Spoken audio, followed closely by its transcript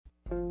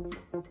They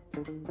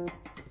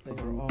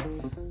are off.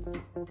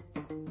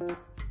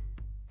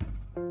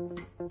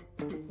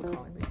 People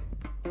calling me.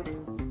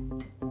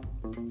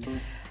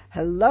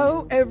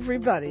 Hello,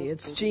 everybody.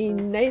 It's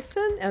Jean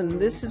Nathan, and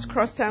this is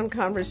Crosstown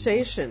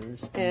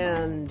Conversations.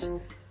 And,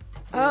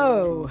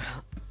 oh,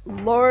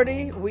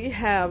 Lordy, we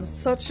have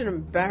such an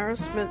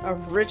embarrassment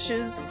of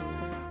riches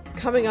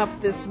coming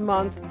up this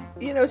month.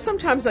 You know,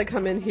 sometimes I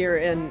come in here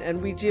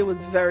and we deal with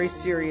very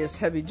serious,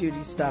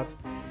 heavy-duty stuff.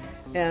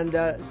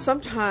 And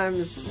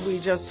sometimes we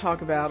just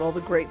talk about all the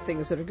great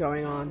things that are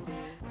going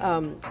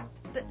on.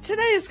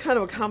 Today is kind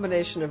of a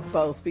combination of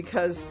both,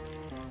 because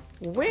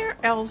where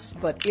else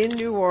but in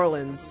New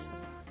Orleans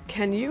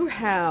can you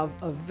have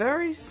a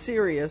very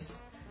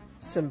serious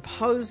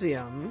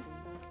symposium?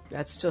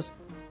 That's just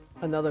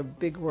another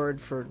big word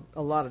for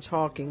a lot of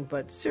talking,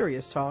 but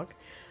serious talk,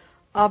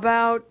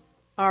 about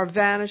our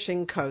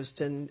vanishing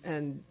coast.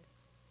 And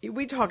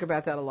we talk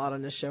about that a lot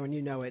on this show, and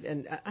you know it.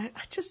 And I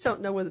just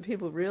don't know whether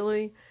people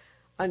really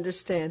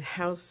understand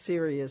how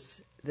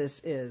serious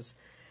this is.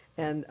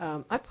 And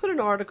I put an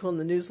article in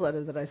the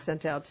newsletter that I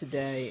sent out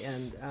today,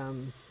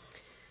 and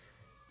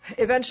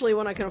eventually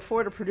when I can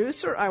afford a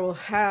producer, I will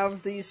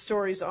have these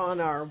stories on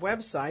our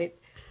website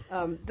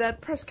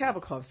that Press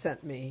Kabakov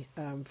sent me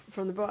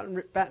from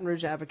the Baton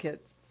Rouge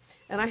Advocate.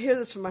 And I hear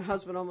this from my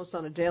husband almost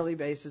on a daily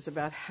basis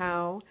about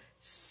how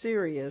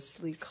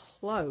seriously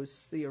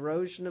close the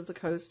erosion of the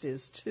coast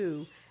is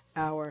to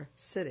our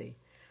city.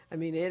 I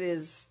mean, it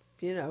is,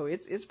 you know,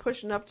 it's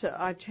pushing up to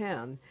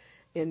I-10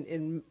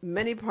 in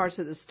many parts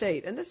of the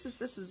state. And this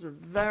is a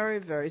very,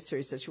 very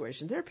serious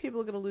situation. There are people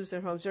who are going to lose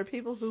their homes. There are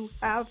people who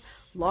have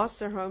lost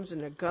their homes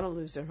and are going to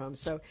lose their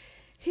homes. So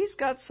he's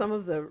got some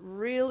of the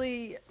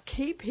really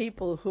key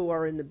people who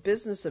are in the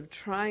business of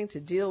trying to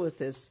deal with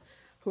this,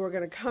 who are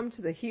going to come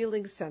to the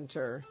Healing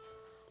Center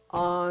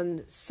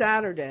on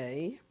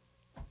Saturday,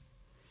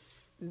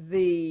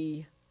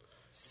 the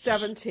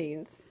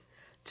 17th.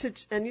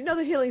 And you know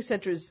the Healing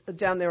Center is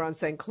down there on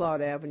St.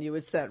 Claude Avenue.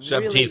 It's that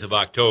 17th of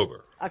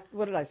October.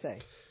 What did I say?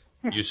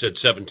 You said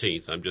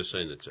 17th. I'm just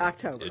saying that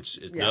October. It's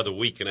another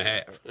week and a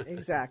half.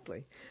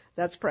 Exactly.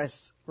 That's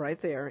Press right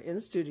there in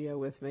studio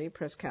with me,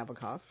 Press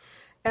Kabakov.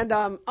 And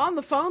on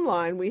the phone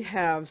line we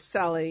have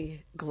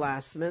Sally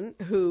Glassman,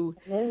 who,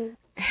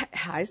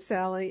 hi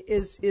Sally,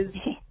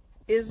 is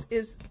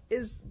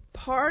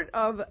part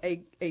of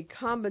a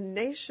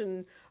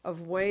combination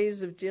of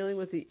ways of dealing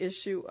with the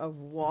issue of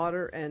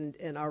water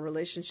and our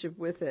relationship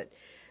with it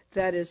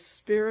that is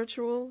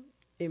spiritual,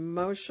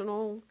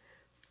 emotional,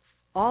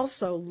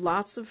 also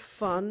lots of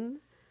fun,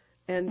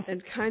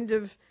 and kind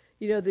of,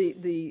 you know,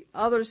 the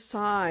other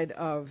side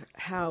of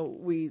how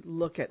we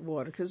look at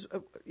water. Because,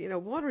 you know,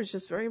 water is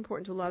just very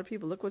important to a lot of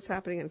people. Look what's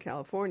happening in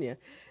California,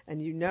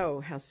 and you know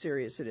how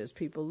serious it is.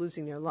 People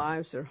losing their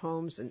lives, their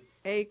homes, and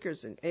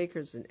acres and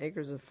acres and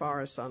acres of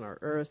forests on our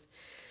earth.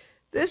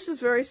 This is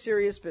very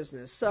serious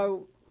business.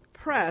 So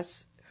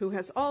Press, who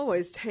has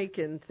always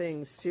taken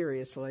things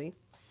seriously,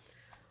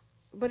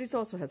 but he's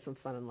also had some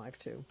fun in life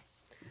too,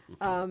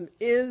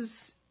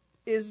 is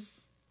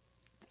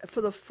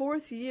for the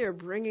fourth year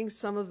bringing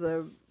some of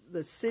the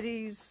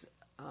city's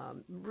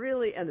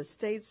really and the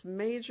state's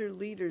major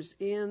leaders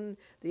in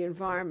the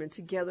environment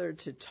together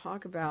to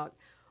talk about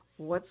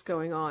what's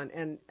going on.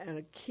 And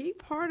a key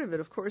part of it,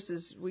 of course,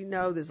 is we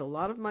know there's a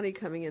lot of money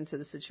coming into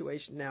the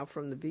situation now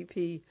from the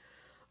BP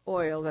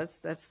oil.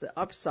 That's the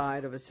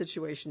upside of a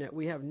situation that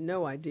we have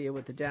no idea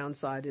what the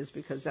downside is,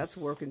 because that's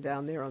working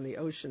down there on the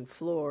ocean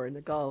floor in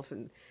the Gulf,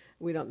 and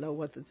we don't know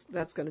what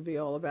that's going to be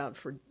all about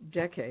for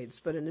decades.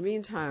 But in the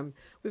meantime,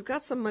 we've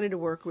got some money to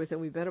work with, and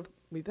we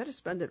better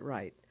spend it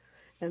right.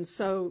 And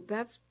so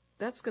that's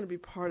going to be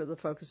part of the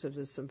focus of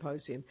this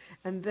symposium.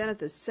 And then at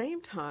the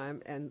same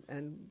time,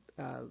 and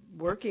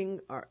working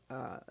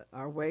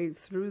our way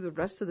through the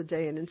rest of the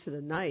day and into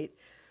the night,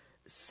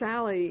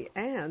 Sally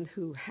Ann,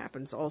 who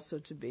happens also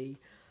to be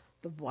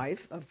the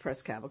wife of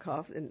Press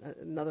Kabakov, and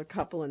another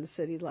couple in the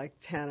city like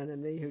Tannen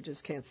and me who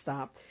just can't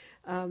stop,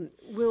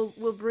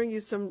 will bring you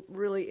some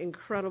really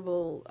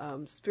incredible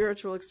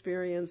spiritual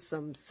experience,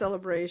 some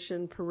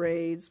celebration,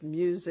 parades,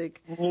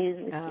 music,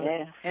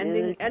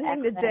 ending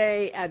the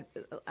day at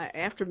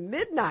after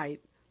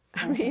midnight.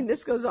 I mean,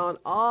 this goes on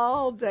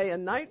all day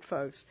and night,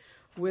 folks,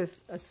 with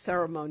a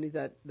ceremony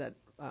that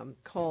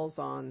calls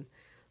on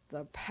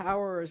the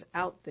powers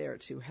out there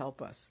to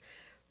help us.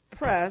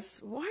 Press,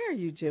 why are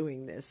you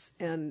doing this,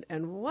 and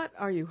what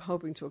are you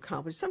hoping to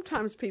accomplish?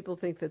 Sometimes people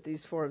think that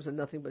these forums are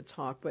nothing but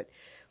talk, but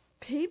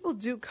people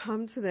do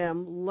come to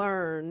them,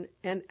 learn,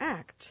 and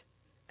act.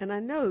 And I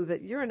know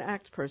that you're an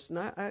act person.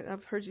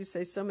 I've heard you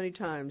say so many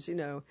times, you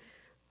know,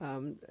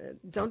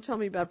 don't tell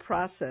me about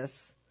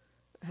process.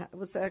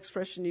 What's the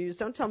expression you use?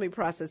 Don't tell me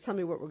process. Tell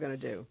me what we're going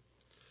to do.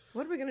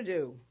 What are we going to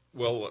do?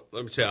 Well,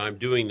 let me say I'm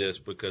doing this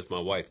because my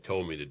wife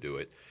told me to do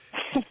it.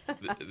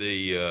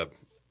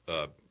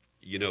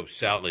 You know,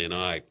 Sally and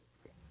I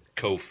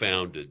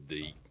co-founded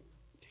the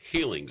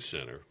Healing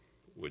Center,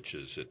 which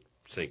is at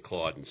St.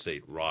 Claude and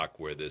St. Roch,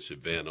 where this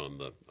event on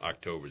the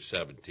October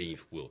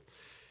 17th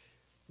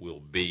will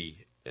be,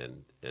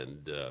 and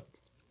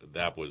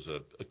that was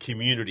a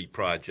community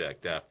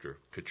project after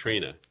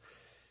Katrina.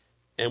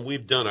 And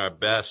we've done our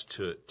best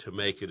to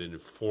make it a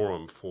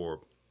forum for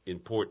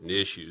important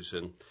issues.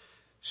 And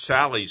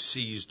Sally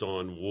seized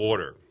on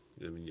water,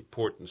 and the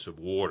importance of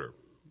water,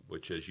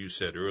 which, as you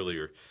said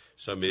earlier,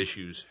 some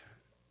issues,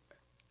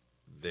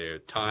 their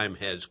time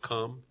has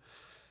come.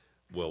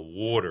 Well,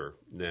 water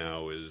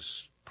now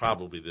is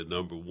probably the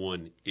number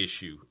one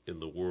issue in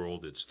the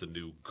world. It's the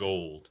new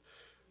gold.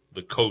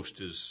 The coast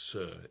is,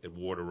 and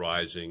water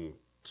rising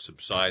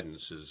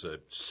subsidence is a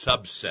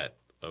subset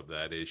of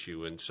that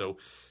issue. And so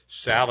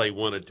Sally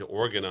wanted to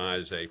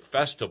organize a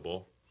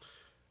festival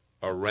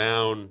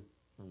around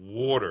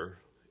water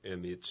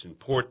and its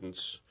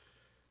importance,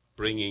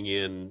 bringing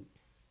in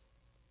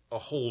a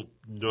whole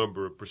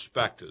number of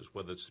perspectives,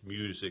 whether it's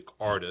music,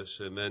 artists,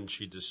 and then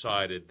she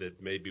decided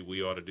that maybe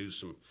we ought to do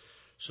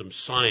some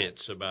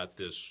science about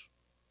this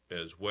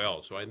as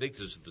well. So I think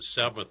this is the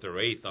 7th or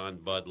 8th on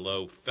Bud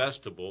Low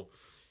Festival,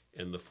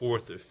 and the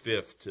 4th or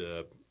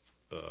 5th,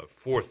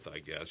 4th, I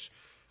guess,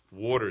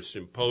 Water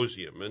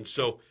Symposium. And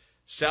so,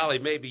 Sally,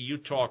 maybe you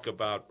talk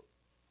about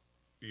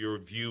your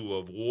view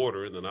of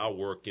water, and then I'll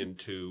work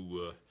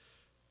into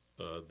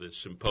the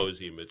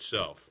symposium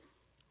itself.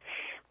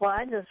 Well,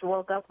 I just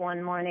woke up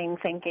one morning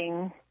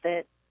thinking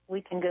that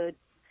we can go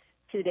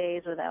 2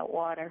 days without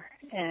water,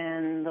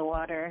 and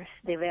the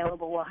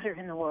available water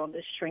in the world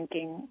is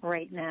shrinking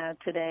right now.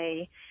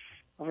 Today,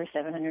 over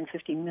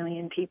 750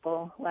 million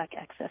people lack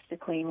access to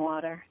clean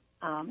water.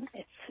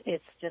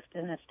 It's just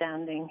an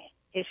astounding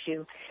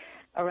issue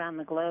around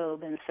the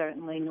globe, and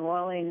certainly New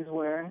Orleans,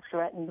 we're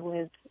threatened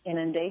with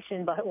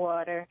inundation by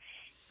water.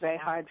 Very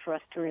hard for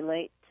us to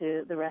relate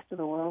to the rest of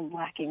the world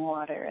lacking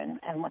water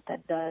and what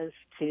that does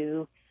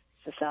to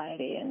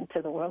society and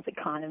to the world's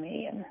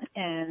economy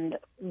and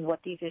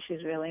what these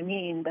issues really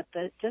mean. But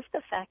just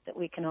the fact that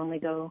we can only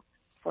go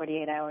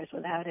 48 hours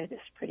without it is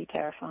pretty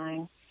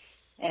terrifying,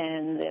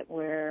 and that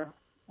we're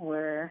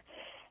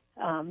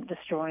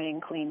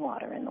destroying clean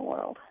water in the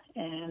world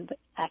and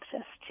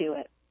access to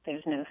it.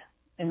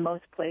 In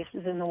most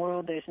places in the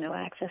world, there's no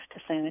access to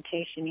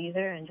sanitation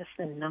either, and just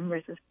the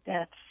numbers of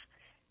deaths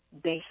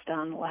based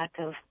on lack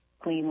of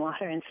clean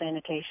water and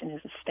sanitation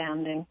is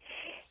astounding.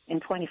 In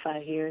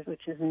 25 years,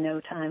 which is no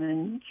time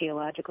in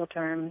geological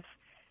terms,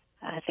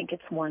 I think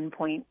it's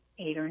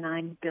 1.8 or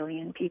 9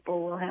 billion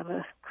people will have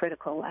a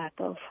critical lack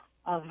of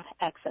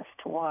access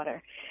to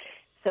water.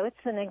 So it's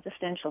an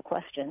existential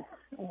question,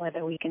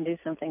 whether we can do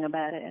something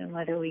about it and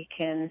whether we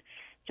can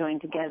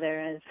join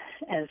together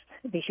as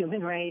the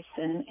human race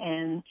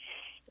and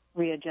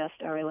readjust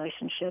our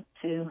relationship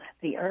to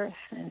the earth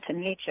and to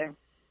nature.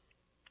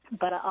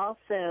 But I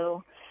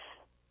also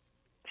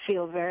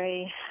feel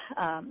very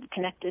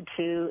connected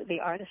to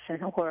the artists in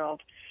the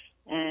world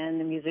and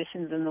the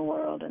musicians in the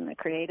world and the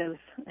creatives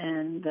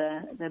and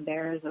the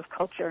bearers of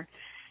culture,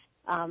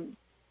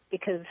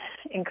 because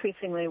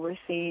increasingly we're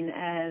seen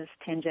as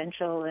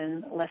tangential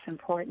and less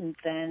important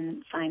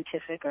than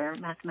scientific or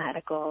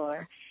mathematical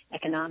or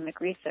economic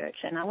research.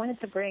 And I wanted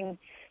to bring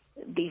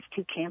these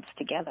two camps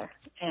together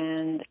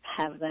and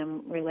have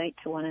them relate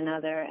to one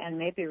another and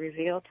maybe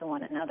reveal to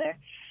one another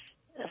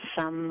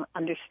some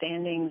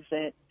understandings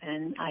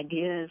and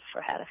ideas for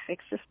how to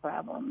fix this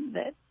problem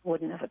that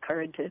wouldn't have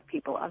occurred to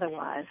people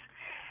otherwise.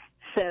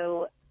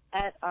 So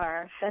at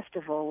our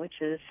festival, which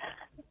has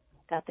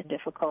got the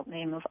difficult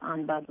name of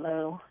En Bas de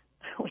l'eau,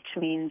 which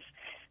means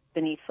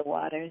beneath the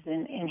waters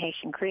in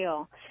Haitian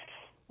Creole,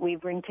 we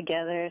bring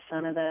together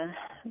some of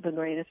the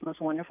greatest,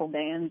 most wonderful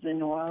bands in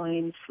New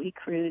Orleans: Sweet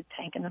Crude,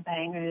 Tank and the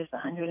Bangers,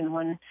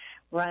 101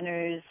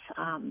 Runners,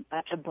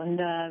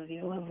 Bachabunda,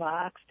 Viola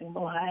Vox,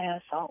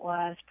 Dumbalaya,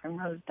 Saltwise,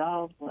 Primrose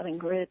Dolls, Blood and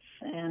Grits,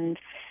 and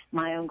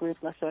my own group,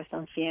 La Source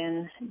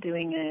Ancienne,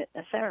 doing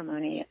a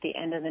ceremony at the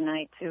end of the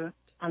night to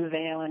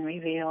unveil and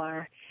reveal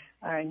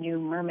our new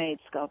mermaid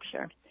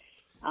sculpture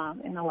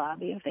in the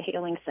lobby of the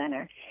Healing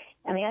Center.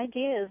 And the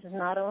idea is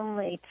not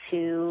only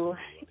to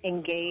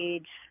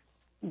engage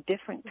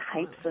different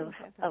types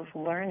of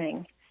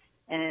learning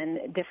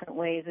and different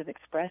ways of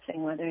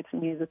expressing, whether it's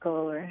musical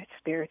or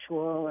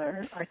spiritual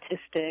or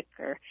artistic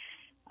or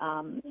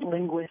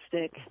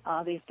linguistic,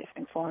 all these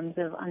different forms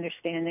of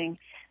understanding,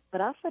 but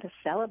also to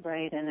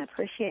celebrate and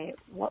appreciate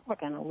what we're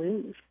going to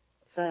lose,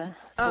 the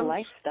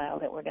lifestyle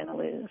that we're going to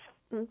lose.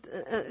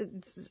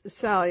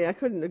 Sally, I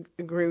couldn't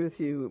agree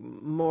with you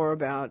more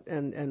about,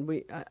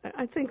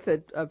 I think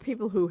that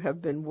people who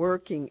have been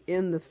working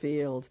in the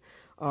field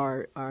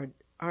are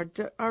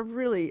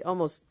really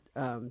almost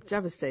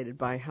devastated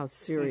by how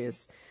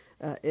serious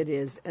it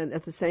is, and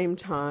at the same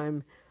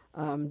time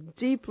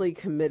deeply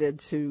committed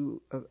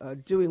to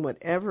doing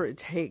whatever it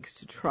takes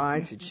to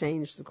try to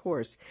change the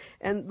course.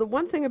 And the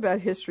one thing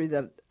about history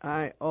that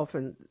I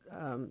often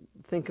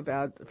think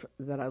about,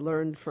 that I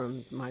learned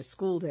from my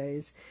school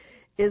days,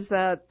 is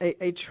that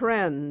a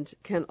trend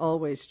can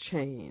always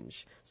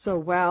change. So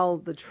while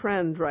the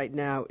trend right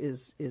now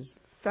is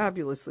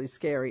fabulously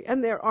scary.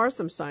 And there are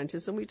some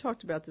scientists, and we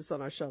talked about this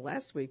on our show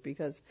last week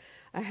because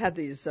I had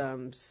these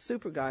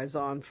super guys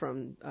on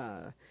from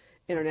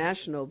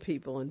international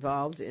people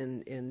involved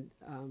in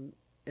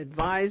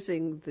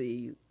advising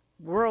the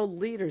world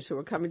leaders who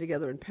are coming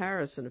together in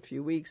Paris in a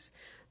few weeks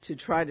to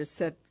try to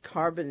set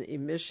carbon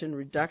emission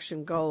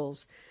reduction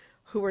goals,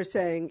 who are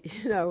saying,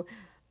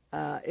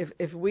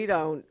 if we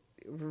don't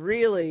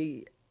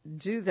really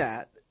do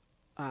that,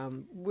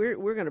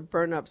 we're going to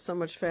burn up so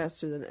much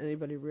faster than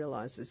anybody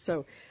realizes.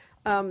 So,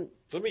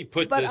 let me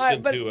put this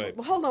into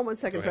but hold on one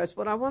second, Press.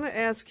 What I want to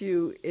ask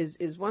you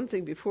is one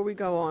thing before we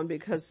go on,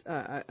 because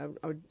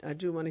I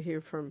do want to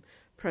hear from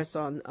Press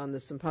on the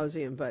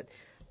symposium. But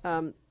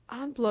on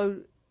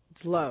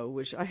Low,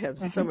 which I have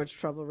so much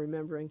trouble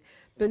remembering,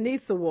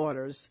 Beneath the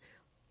Waters,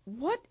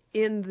 what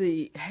in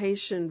the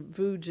Haitian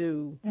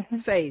voodoo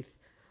faith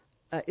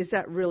is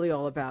that really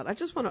all about? I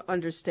just want to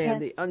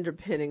understand the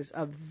underpinnings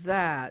of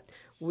that,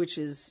 which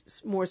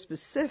is more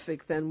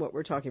specific than what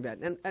we're talking about.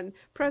 And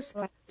Press,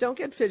 don't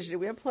get fidgety.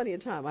 We have plenty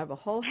of time. I have a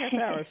whole half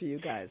hour for you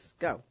guys.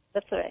 Go.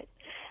 That's all right.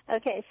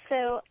 Okay,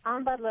 so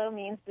En bas de l'eau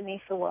means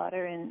beneath the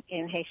water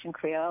in Haitian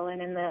Creole,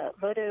 and in the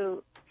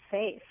Vodou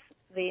faith,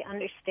 the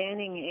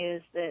understanding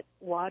is that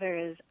water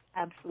is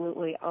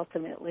absolutely,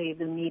 ultimately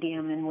the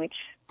medium in which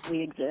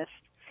we exist,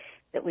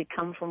 that we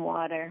come from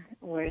water,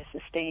 we're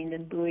sustained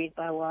and buoyed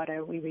by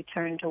water, we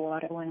return to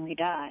water when we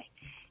die,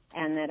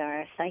 and that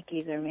our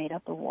psyches are made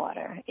up of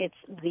water. It's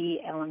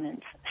the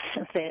element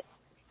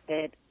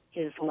that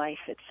is life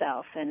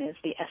itself and is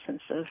the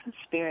essence of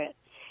spirit.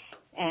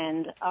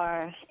 And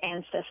our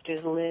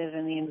ancestors live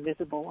in the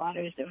invisible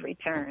waters of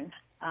return,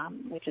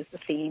 which is the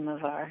theme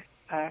of our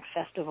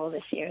festival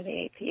this year, the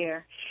 8th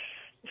year.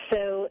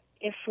 So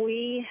if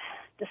we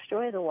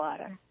destroy the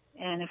water,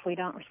 and if we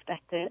don't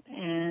respect it,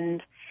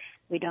 and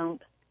we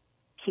don't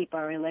keep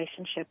our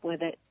relationship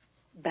with it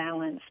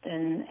balanced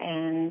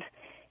and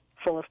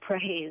full of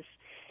praise,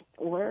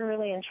 we're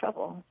really in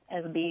trouble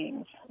as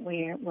beings.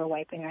 We're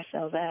wiping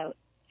ourselves out.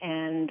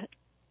 And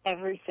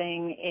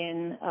everything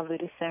in a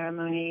voodoo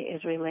ceremony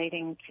is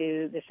relating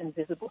to this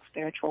invisible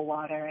spiritual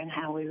water and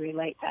how we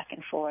relate back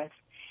and forth.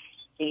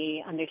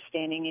 The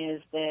understanding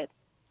is that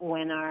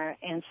when our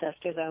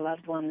ancestors, our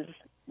loved ones,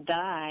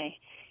 die,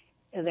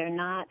 they're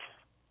not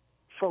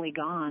fully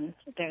gone.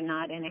 They're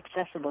not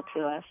inaccessible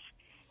to us.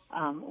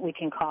 We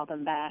can call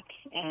them back,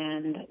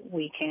 and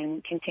we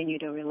can continue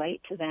to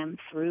relate to them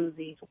through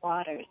these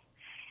waters.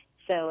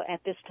 So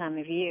at this time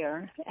of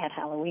year, at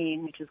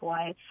Halloween, which is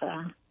why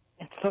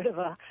it's sort of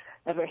a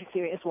very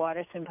serious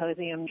water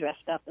symposium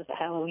dressed up as a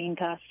Halloween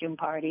costume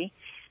party,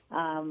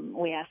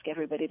 we ask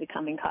everybody to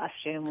come in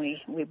costume.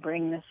 We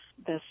bring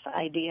this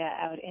idea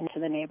out into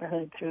the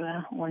neighborhood through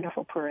a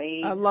wonderful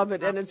parade. I love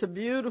it, and it's a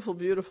beautiful,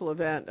 beautiful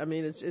event. I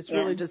mean, it's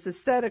really just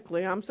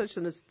aesthetically. I'm such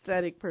an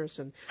aesthetic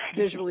person,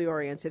 visually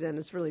oriented, and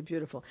it's really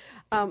beautiful.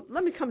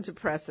 Let me come to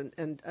Press,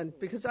 and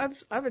because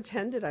I've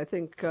attended, I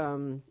think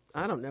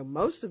I don't know,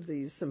 most of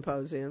these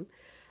symposia.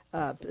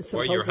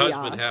 Well, your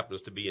husband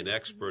happens to be an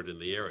expert in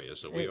the area,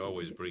 so we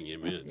always bring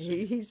him in. So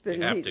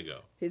you have to go.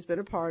 He's been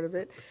a part of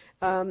it.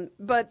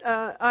 But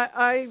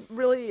I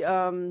really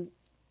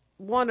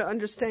want to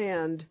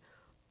understand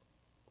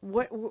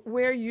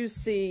where you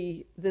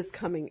see this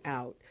coming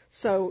out.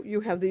 So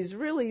you have these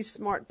really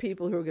smart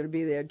people who are going to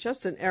be there.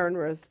 Justin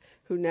Ehrenroth,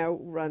 who now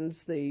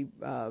runs the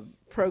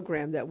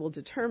program that will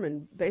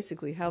determine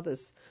basically how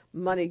this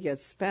money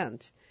gets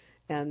spent.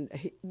 And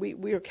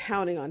we are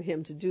counting on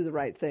him to do the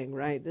right thing,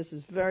 right? This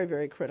is very,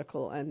 very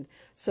critical. And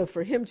so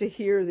for him to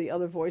hear the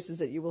other voices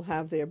that you will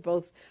have there,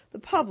 both the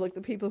public, the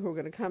people who are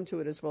going to come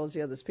to it, as well as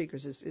the other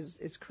speakers,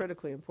 is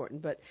critically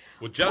important. But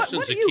what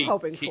are you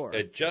hoping for?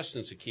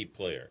 Justin's a key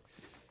player.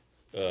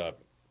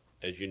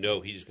 As you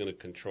know, he's going to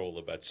control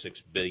about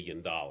 $6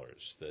 billion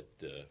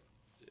that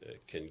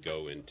can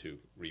go into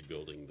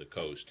rebuilding the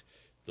coast,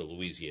 the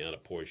Louisiana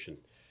portion.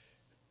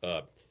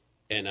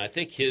 And I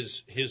think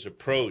his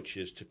approach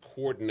is to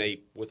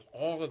coordinate with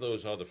all of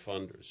those other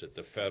funders at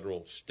the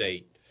federal,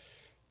 state,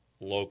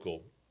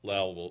 local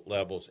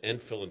levels,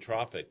 and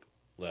philanthropic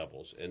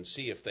levels, and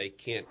see if they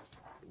can't,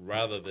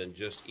 rather than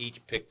just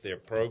each pick their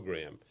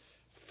program,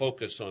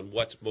 focus on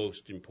what's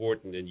most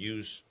important and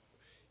use,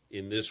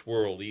 in this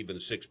world, even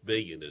 $6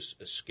 billion is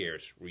a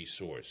scarce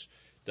resource,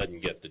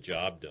 doesn't get the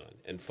job done,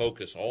 and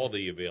focus all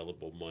the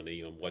available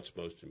money on what's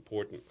most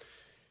important.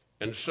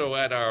 And so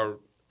at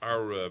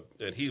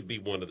and he'd be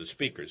one of the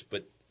speakers,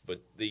 but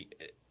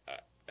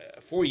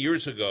 4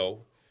 years ago,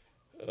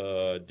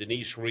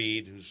 Denise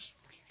Reed, who's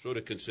sort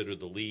of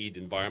considered the lead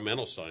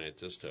environmental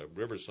scientist, a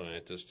river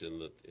scientist in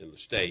the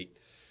state,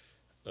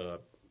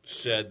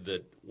 said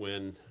that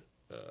when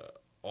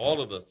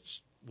all of the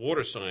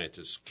water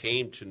scientists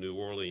came to New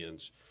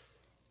Orleans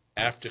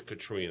after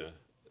Katrina,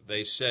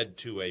 they said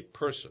to a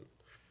person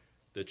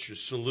that your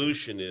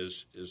solution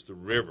is the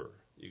river.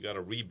 You got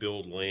to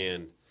rebuild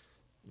land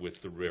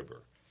with the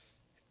river.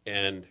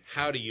 And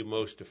how do you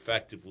most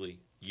effectively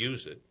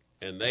use it?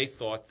 And they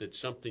thought that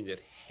something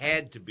that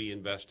had to be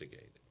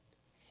investigated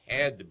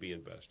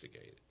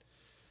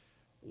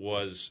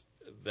was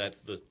that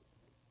the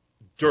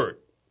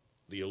dirt,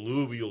 the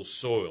alluvial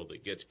soil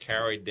that gets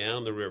carried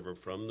down the river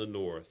from the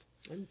north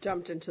and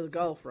dumped into the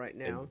Gulf right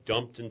now. and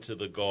dumped into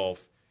the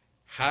Gulf,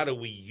 how do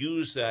we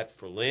use that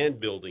for land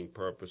building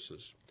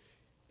purposes?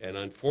 And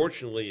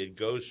unfortunately, it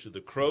goes to the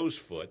crow's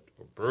foot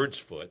or bird's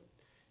foot,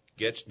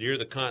 gets near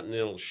the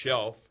continental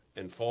shelf,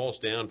 and falls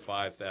down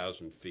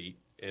 5,000 feet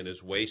and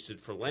is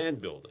wasted for land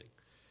building.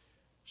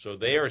 So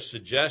they are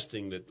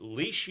suggesting that at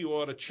least you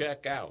ought to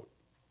check out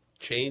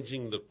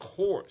changing the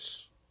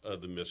course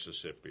of the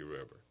Mississippi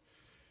River.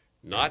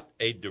 Not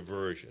a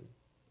diversion,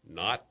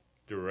 not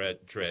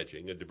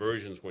dredging. A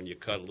diversion is when you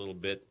cut a little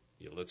bit,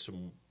 you let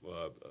some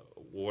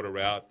water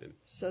out, and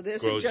so they're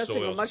grow suggesting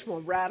soils. a much more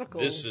radical.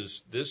 This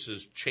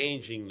is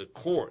changing the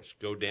course.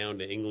 Go down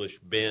to English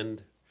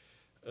Bend,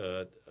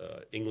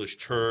 English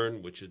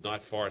Turn, which is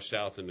not far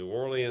south of New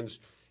Orleans,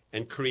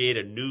 and create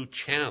a new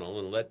channel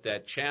and let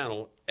that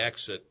channel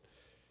exit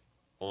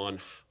in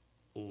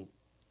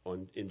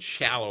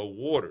shallow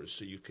waters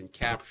so you can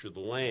capture the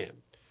land.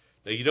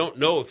 Now, you don't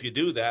know if you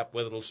do that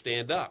whether it'll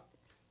stand up,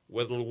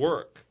 whether it'll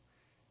work.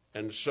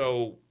 And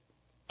so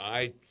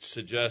I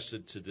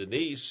suggested to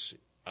Denise,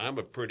 I'm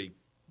a pretty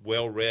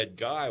well-read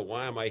guy.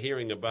 Why am I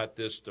hearing about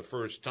this the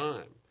first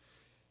time?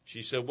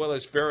 She said, well,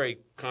 it's very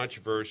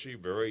controversial,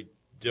 very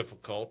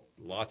difficult.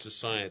 Lots of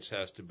science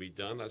has to be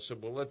done. I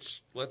said, well,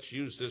 let's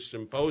use this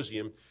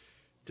symposium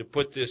to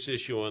put this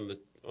issue on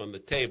the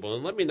table.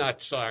 And let me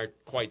not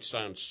quite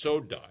sound so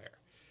dire.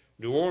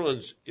 New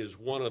Orleans is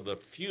one of the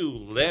few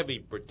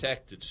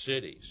levee-protected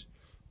cities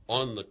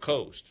on the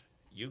coast.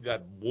 You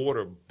got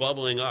water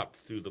bubbling up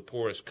through the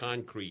porous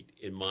concrete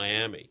in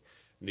Miami.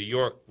 New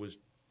York was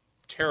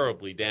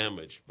terribly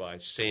damaged by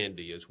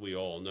Sandy, as we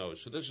all know.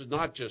 So this is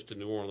not just a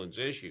New Orleans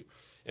issue.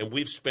 And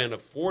we've spent a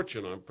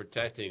fortune on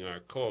protecting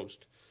our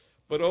coast.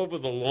 But over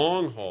the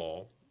long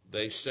haul,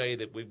 they say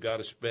that we've got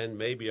to spend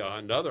maybe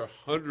another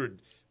 $100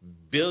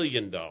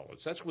 billion.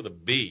 That's with a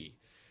B.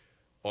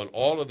 On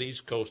all of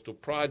these coastal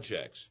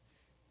projects.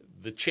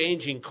 The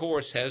changing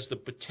course has the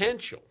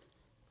potential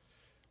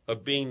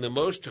of being the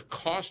most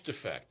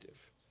cost-effective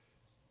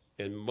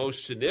and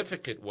most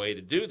significant way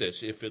to do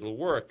this if it'll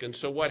work. And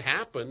so what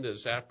happened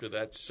is after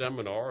that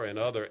seminar and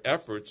other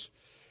efforts,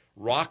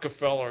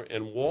 Rockefeller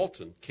and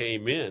Walton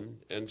came in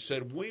and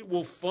said, we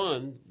will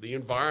fund the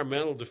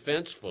Environmental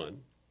Defense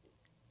Fund,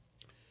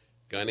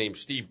 a guy named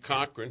Steve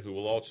Cochran, who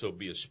will also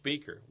be a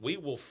speaker. We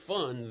will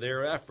fund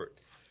their effort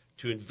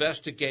to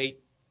investigate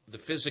the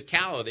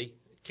physicality,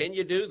 can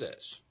you do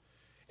this?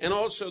 And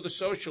also the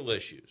social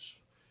issues.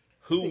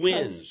 Who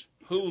wins?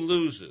 Who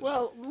loses?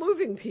 Well,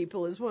 moving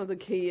people is one of the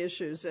key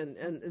issues,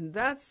 and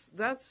that's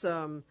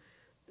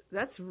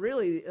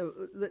really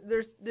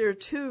there are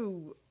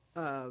two.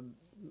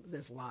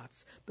 There's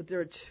lots, but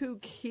there are two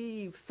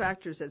key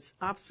factors, as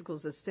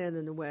obstacles that stand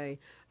in the way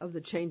of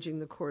the changing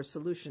the course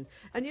solution.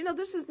 And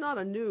this is not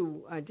a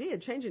new idea.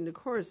 Changing the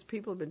course,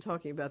 people have been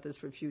talking about this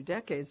for a few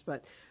decades,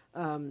 but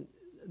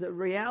the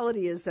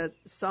reality is that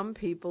some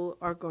people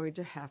are going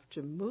to have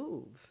to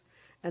move,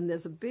 and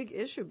there's a big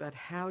issue about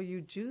how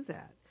you do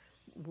that.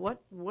 What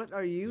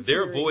are you?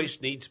 Their hearing?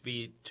 voice needs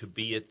to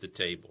be at the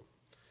table.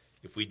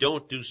 If we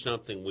don't do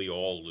something, we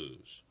all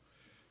lose,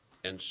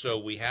 and so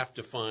we have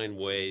to find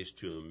ways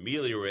to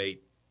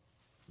ameliorate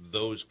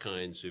those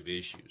kinds of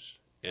issues.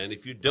 And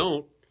if you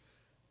don't,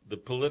 the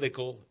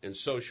political and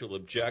social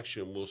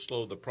objection will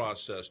slow the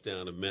process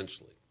down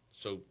immensely.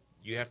 So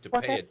you have to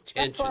pay attention.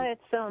 That's why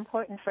it's so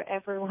important for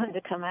everyone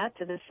to come out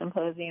to this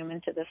symposium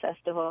and to the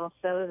festival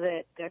so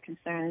that their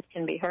concerns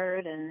can be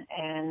heard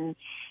and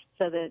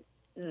so that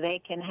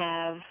they can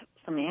have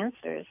some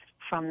answers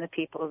from the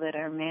people that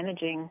are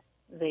managing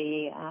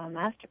the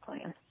master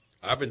plan.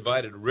 I've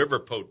invited a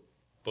riverboat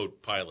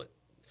pilot.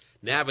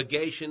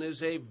 Navigation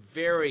is a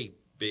very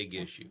big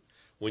issue.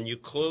 When you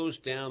close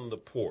down the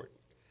port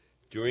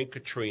during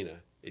Katrina,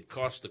 it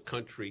cost the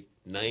country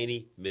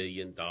 $90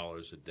 million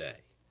a day.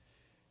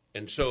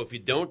 And so if you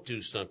don't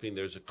do something,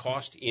 there's a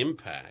cost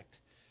impact,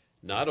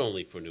 not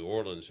only for New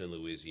Orleans and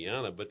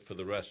Louisiana, but for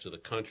the rest of the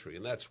country.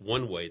 And that's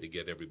one way to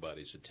get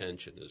everybody's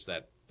attention, is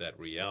that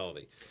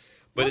reality.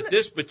 But at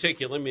this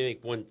particular, let me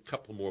make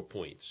couple more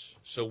points.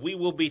 So we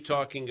will be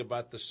talking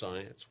about the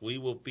science. We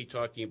will be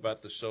talking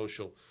about the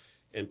social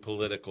and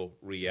political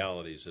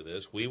realities of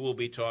this. We will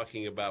be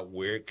talking about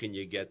where can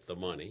you get the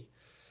money.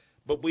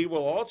 But we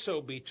will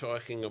also be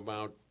talking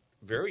about,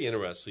 very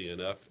interestingly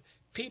enough,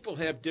 people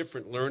have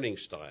different learning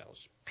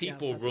styles.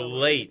 People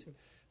relate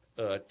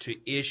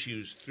to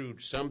issues through,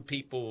 some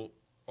people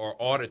are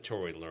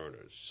auditory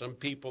learners. Some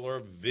people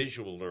are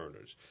visual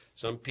learners.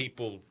 Some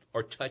people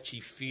are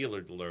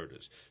touchy-feeler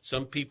learners.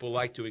 Some people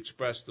like to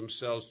express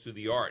themselves through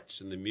the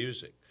arts and the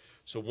music.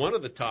 So one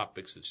of the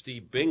topics that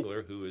Steve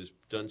Bingler, who has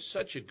done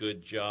such a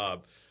good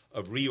job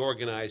of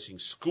reorganizing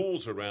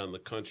schools around the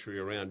country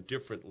around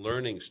different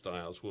learning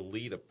styles, will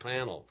lead a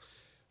panel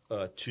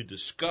to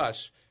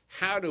discuss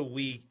how do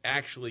we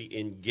actually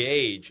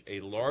engage a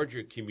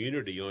larger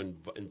community on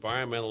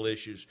environmental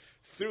issues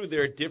through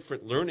their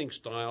different learning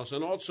styles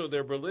and also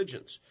their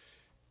religions.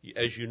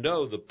 as you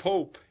know, the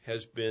Pope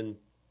has been,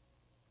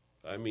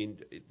 I mean,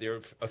 there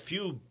are a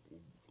few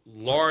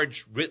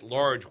writ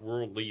large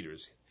world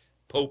leaders.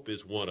 Pope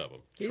is one of them.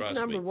 He's trust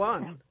number me.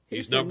 one.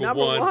 He's the number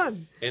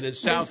one. And in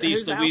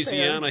southeast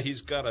Louisiana,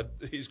 he's got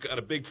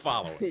a big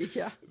following.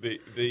 Yeah.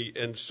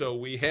 And so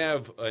we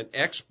have an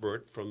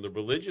expert from the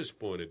religious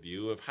point of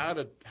view of how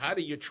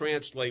do you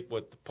translate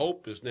what the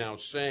Pope is now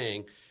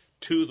saying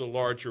to the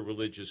larger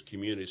religious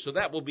community. So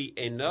that will be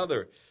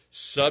another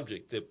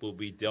subject that will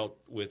be dealt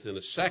with in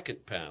a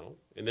second panel.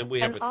 And then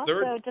we have a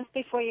third. And also, just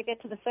before you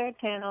get to the third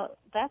panel,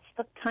 that's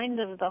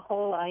the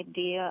whole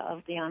idea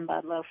of the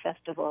Ambadlo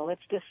Festival.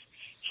 It's this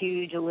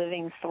huge,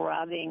 living,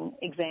 throbbing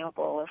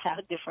example of how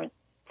different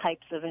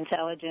types of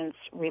intelligence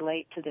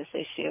relate to this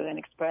issue and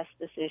express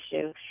this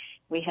issue.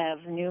 We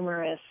have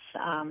numerous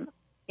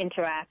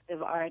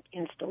interactive art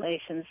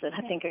installations that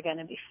I think are going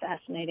to be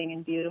fascinating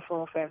and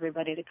beautiful for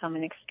everybody to come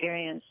and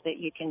experience, that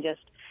you can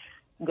just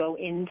go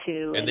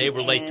into. And they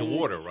relate to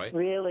water, right?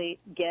 Really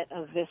get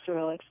a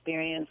visceral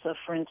experience of,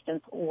 for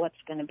instance,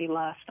 what's going to be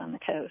lost on the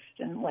coast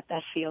and what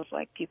that feels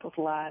like, people's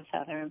lives,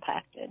 how they're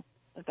impacted.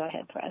 So go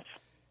ahead, Press.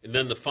 And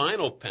then the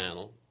final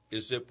panel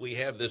is that we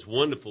have this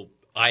wonderful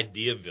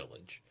idea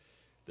village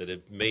that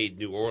have made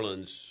New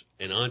Orleans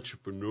an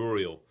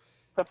entrepreneurial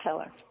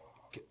propeller.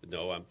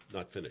 No, I'm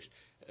not finished.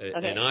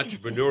 Okay. An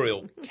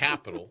entrepreneurial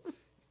capital,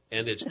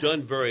 and it's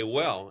done very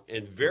well.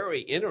 And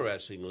very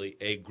interestingly,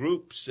 a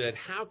group said,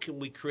 how can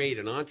we create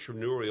an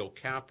entrepreneurial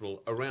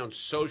capital around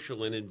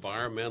social and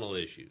environmental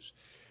issues?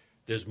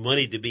 There's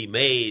money to be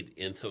made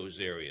in those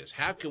areas.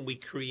 How can we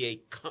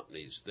create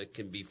companies that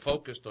can be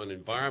focused on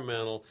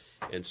environmental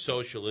and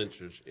social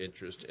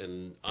interest?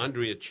 And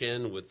Andrea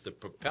Chen with the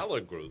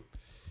Propeller Group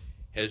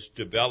has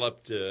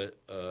developed a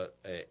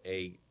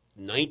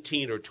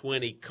 19 or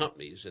 20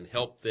 companies and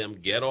helped them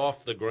get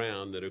off the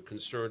ground that are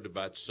concerned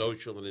about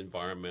social and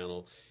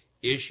environmental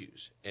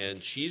issues.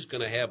 And she's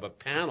going to have a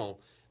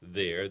panel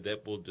there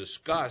that will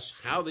discuss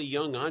how the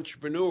young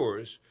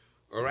entrepreneurs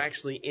are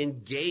actually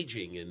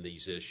engaging in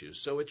these issues.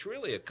 So it's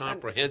really a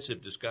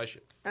comprehensive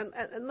discussion. And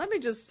let me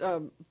just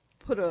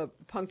put a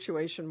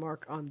punctuation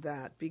mark on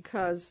that,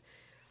 because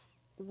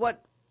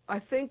what I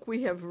think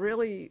we have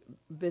really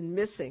been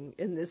missing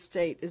in this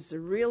state is the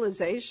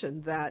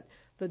realization that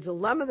the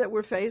dilemma that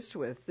we're faced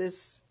with,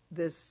 this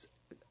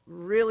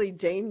really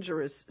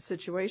dangerous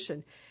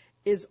situation,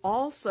 is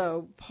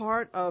also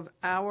part of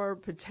our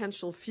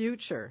potential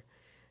future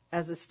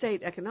as a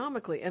state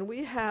economically. And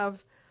we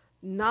have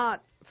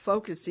not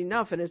focused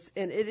enough, and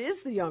it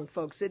is the young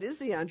folks, it is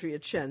the Andrea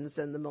Chens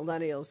and the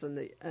millennials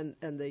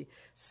and the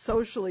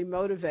socially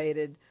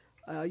motivated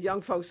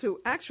young folks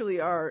who actually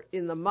are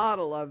in the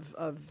model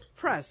of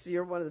Press.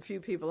 You're one of the few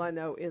people I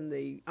know in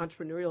the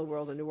entrepreneurial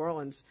world in New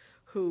Orleans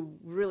who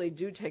really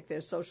do take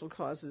their social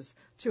causes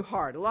to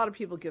heart. A lot of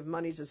people give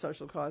money to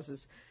social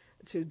causes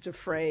to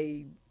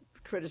defray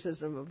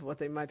criticism of what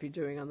they might be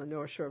doing on the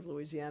North Shore of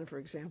Louisiana, for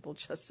example,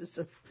 just as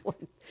a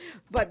point.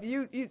 But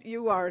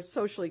you are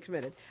socially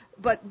committed.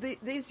 But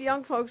these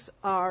young folks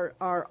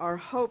are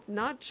hope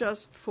not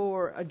just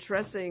for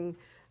addressing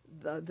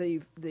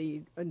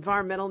the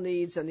environmental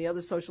needs and the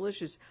other social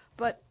issues,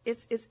 but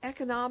it's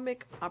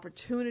economic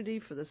opportunity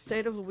for the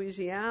state of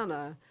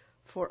Louisiana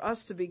for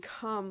us to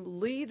become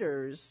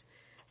leaders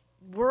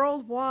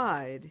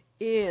worldwide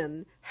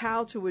in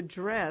how to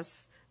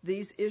address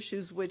these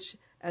issues, which,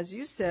 as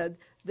you said,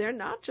 they're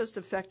not just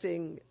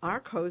affecting our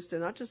coast,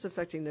 they're not just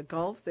affecting the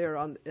Gulf, they're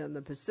on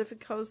the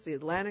Pacific coast, the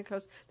Atlantic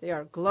coast, they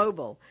are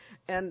global.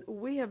 And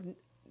we have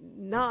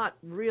not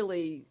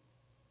really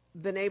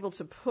been able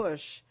to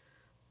push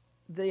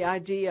the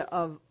idea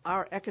of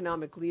our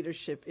economic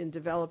leadership in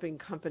developing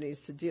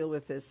companies to deal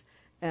with this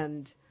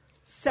and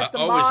set the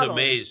model. I was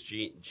amazed,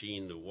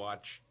 Gene, to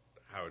watch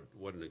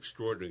what an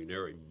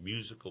extraordinary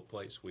musical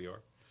place we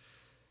are,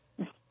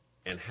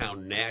 and how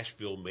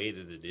Nashville made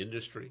it an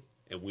industry,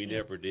 and we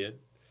never did.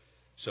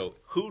 So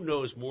who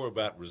knows more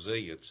about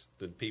resilience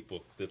than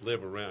people that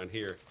live around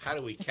here? How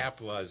do we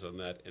capitalize on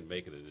that and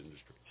make it an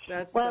industry?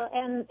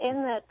 And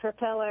in that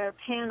Propeller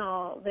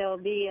panel, there'll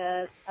be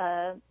a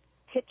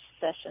pitch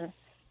session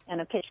and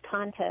a pitch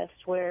contest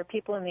where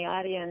people in the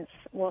audience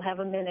will have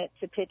a minute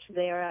to pitch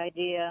their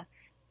idea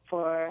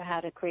for how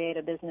to create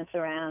a business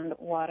around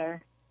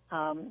water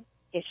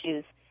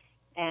issues.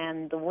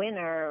 And the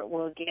winner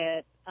will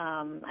get,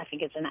 I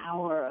think it's an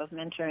hour of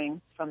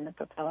mentoring from the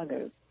Propeller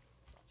Group.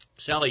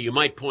 Sally, you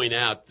might point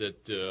out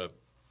that the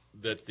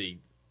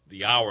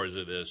hours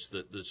of this,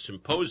 that the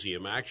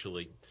symposium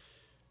actually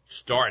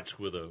starts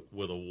with a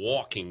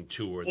walking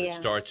tour that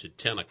starts at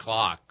 10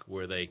 o'clock,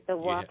 where the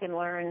walk and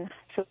learn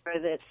tour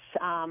that's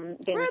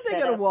been where are they set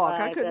going up to walk?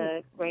 by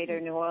the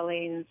Greater New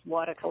Orleans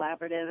Water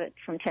Collaborative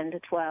from 10 to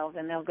 12,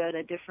 and they'll go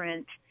to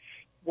different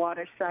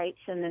water sites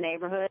in the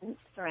neighborhood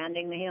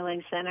surrounding the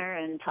Healing Center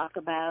and talk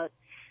about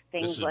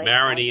things like how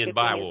Marigny and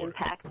Bywater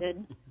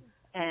impacted,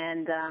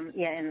 and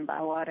and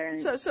Bywater.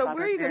 And so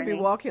where are you going to be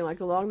walking?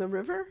 Like along the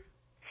river?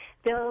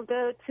 They'll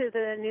go to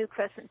the new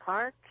Crescent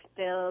Park.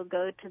 They'll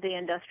go to the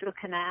Industrial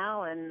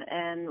Canal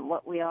and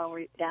what we all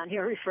down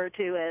here refer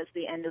to as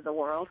the end of the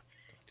world.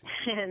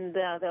 And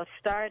they'll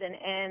start and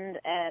end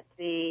at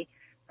the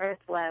Earth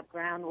Lab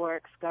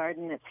Groundworks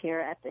Garden that's here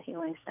at the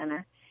Healing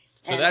Center.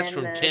 So and that's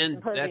from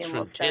 10. That's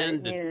from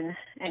 10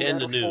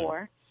 to noon.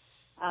 4.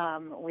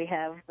 We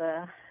have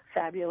the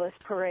fabulous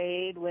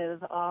parade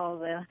with all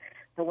the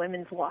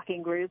women's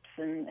walking groups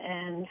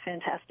and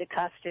fantastic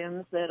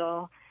costumes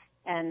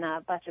and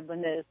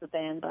Bachabunda is the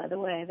band, by the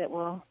way, that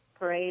will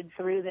parade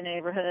through the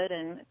neighborhood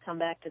and come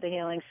back to the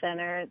Healing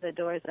Center. The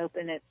doors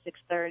open at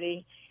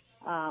 6:30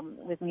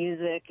 with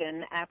music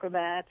and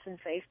acrobats and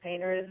face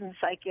painters and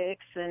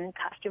psychics and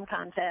costume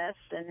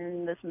contests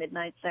and this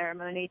midnight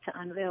ceremony to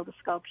unveil the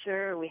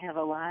sculpture. We have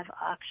a live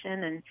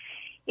auction, and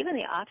even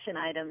the auction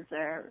items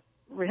are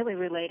really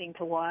relating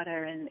to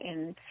water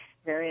in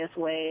various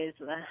ways.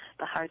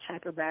 The Harch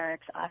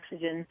Hyperbarics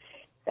Oxygen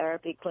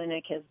Therapy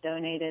Clinic has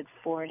donated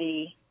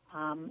 40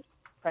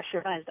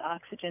 pressurized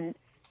oxygen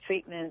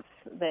treatments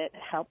that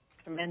help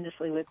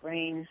tremendously with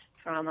brain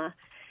trauma.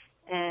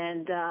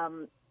 And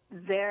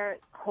their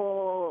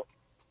whole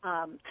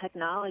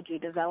technology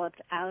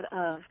developed out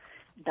of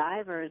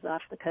divers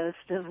off the coast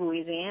of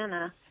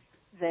Louisiana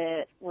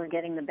that were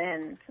getting the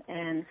bends.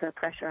 And so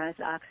pressurized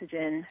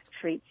oxygen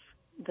treats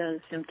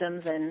those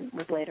symptoms and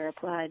was later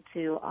applied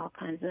to all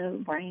kinds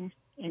of brain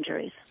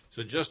injuries.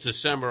 So just to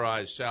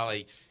summarize,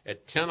 Sally,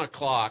 at 10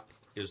 o'clock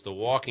is the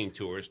walking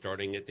tour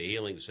starting at the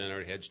Healing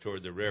Center. It heads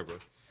toward the river.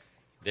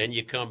 Then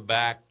you come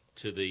back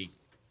to the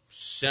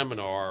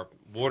seminar,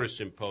 Water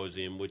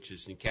Symposium, which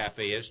is in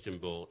Cafe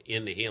Istanbul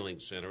in the Healing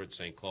Center at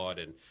St. Claude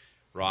and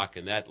Rock,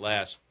 and that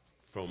lasts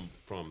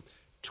from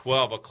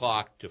 12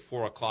 o'clock to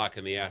 4 o'clock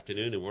in the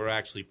afternoon, and we're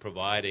actually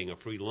providing a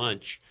free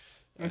lunch,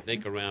 I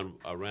think around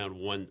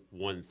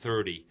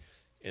 1:30,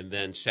 and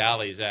then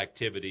Sally's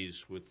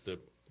activities with the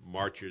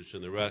marchers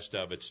and the rest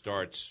of it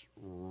starts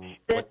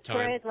what time?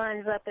 The parade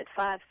lines up at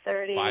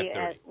 5:30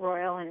 at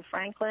Royal and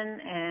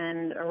Franklin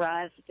and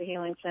arrives at the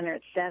Healing Center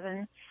at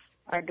 7.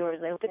 Our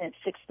doors open at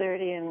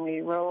 6:30 and we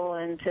roll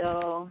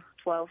until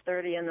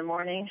 12:30 in the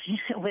morning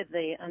with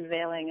the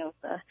unveiling of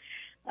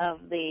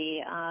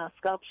the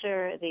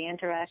sculpture. The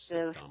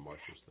interactive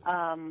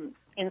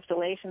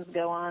installations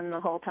go on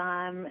the whole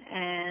time,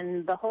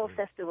 and the whole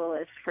festival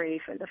is free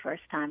for the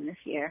first time this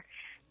year.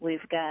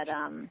 We've got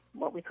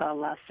what we call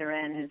La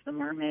Sirene, who's the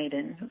mermaid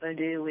in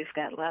Voodoo. We've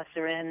got La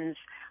Sirene's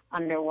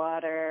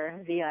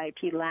underwater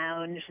VIP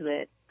lounge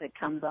that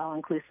comes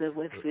all-inclusive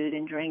with food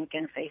and drink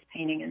and face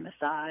painting and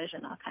massage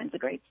and all kinds of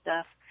great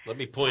stuff. Let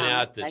me point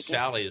out that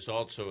Sally is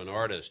also an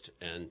artist,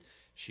 and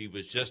she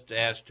was just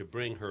asked to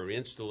bring her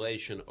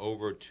installation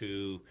over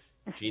to,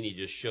 Jeannie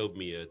just showed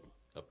me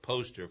a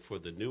poster for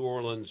the New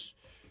Orleans,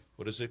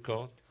 what is it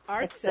called?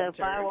 Art Center. It's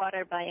the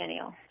Bywater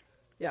Biennial.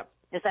 Yep.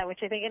 Is that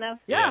what you're thinking of?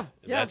 Yeah.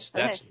 That's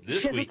this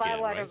weekend, The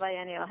Bywater right?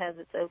 Biennial has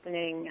its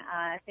opening,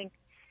 I think,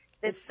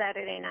 it's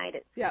Saturday night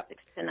at 6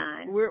 to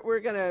 9. We're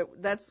gonna.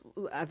 That's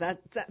that.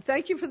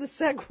 Thank you for the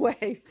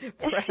segue,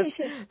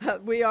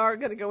 Press. We are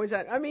gonna go into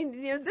that. I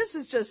mean, this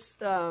is just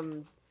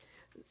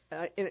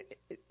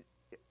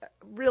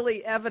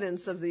really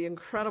evidence of the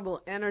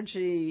incredible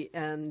energy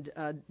and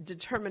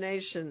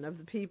determination of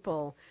the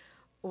people.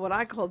 What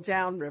I call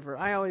downriver.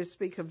 I always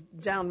speak of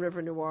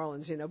downriver New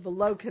Orleans.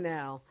 Below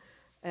Canal.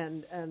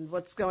 And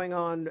what's going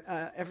on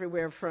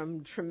everywhere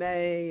from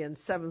Treme and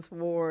 7th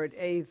Ward,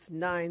 8th,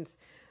 9th,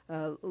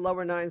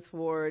 Lower 9th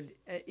Ward,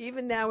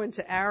 even now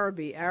into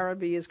Araby.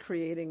 Araby is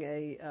creating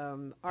a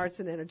arts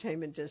and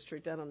entertainment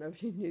district. I don't know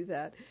if you knew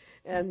that.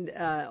 And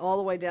all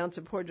the way down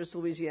to Poydras,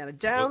 Louisiana.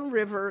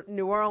 Downriver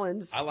New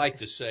Orleans. I like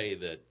to say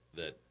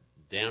that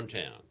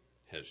downtown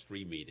has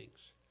 3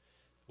 meanings.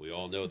 We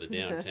all know the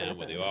downtown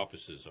where the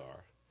offices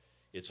are.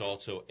 It's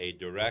also a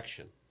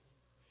direction.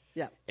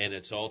 Yeah. And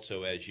it's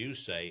also, as you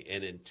say,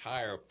 an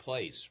entire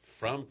place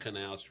from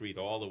Canal Street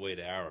all the way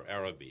to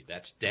Araby.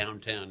 That's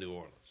downtown New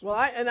Orleans. Well,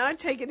 I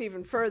take it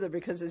even further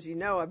because, as you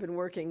know, I've been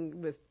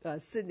working with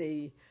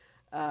Sydney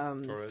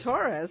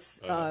Torres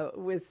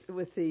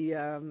with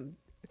the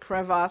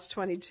Crevasse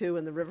 22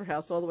 and the River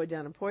House all the way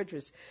down in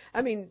Poydras.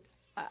 I mean,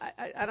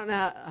 I don't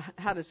know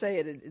how to say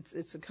it.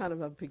 It's a kind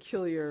of a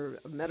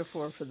peculiar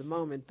metaphor for the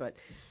moment, but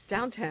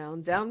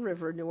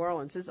downriver New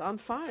Orleans is on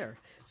fire.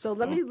 So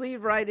let me lead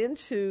right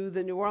into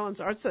the New Orleans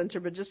Arts Center,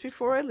 but just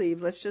before I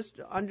leave, let's just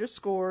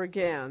underscore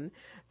again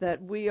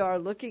that we are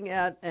looking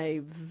at a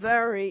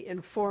very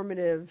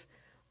informative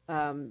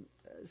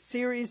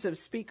series of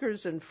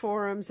speakers and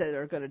forums that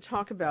are going to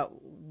talk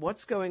about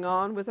what's going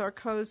on with our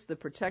coast, the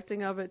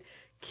protecting of it,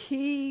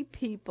 key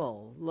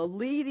people, the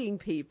leading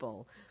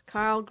people,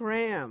 Kyle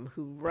Graham,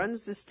 who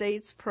runs the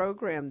state's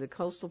program, the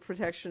Coastal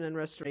Protection and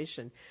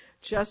Restoration,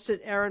 Justin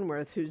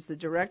Ehrenworth, who's the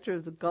director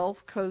of the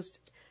Gulf Coast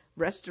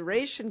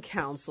Restoration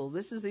Council.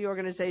 This is the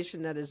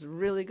organization that is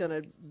really going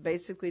to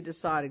basically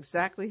decide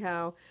exactly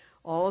how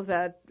all of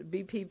that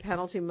BP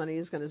penalty money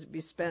is going to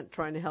be spent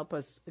trying to help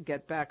us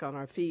get back on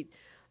our feet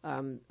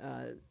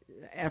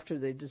after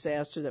the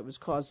disaster that was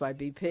caused by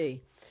BP.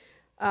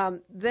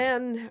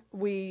 Then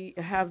we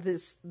have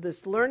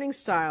this learning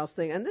styles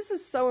thing, and this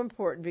is so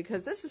important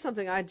because this is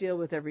something I deal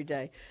with every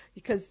day.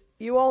 Because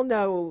you all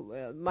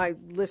know, my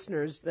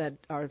listeners that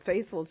are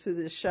faithful to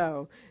this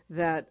show,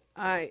 that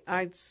I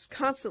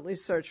constantly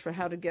search for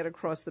how to get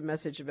across the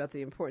message about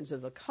the importance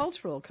of the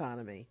cultural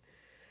economy.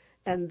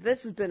 And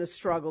this has been a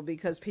struggle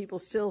because people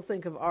still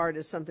think of art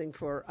as something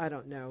for, I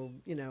don't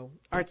know,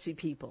 artsy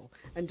people,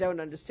 and don't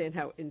understand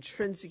how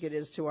intrinsic it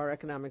is to our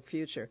economic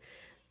future.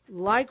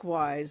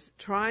 Likewise,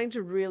 trying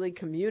to really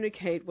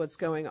communicate what's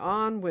going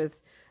on with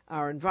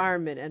our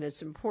environment and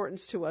its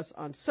importance to us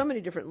on so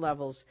many different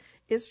levels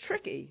is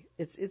tricky.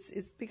 It's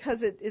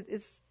because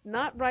it's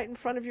not right in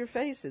front of your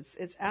face.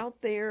 It's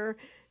out there.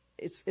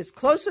 It's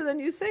closer than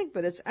you think,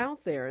 but it's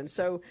out there. And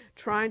so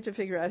trying to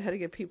figure out how to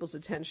get people's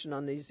attention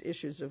on these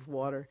issues of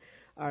water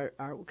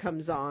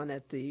comes on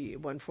at the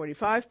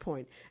 1:45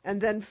 point. And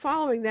then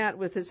following that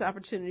with this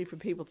opportunity for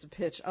people to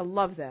pitch. I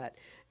love that.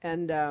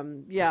 And,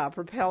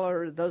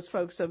 Propeller, those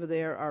folks over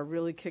there are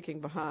really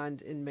kicking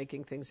behind in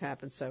making things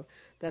happen. So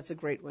that's a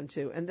great one,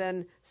 too. And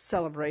then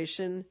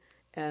celebration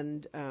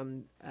and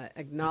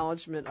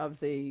acknowledgement of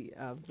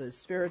the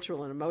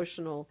spiritual and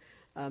emotional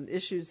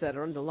issues that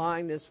are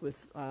underlying this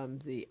with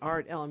the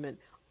art element.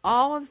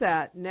 All of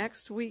that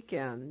next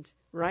weekend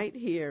right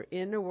here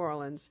in New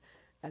Orleans,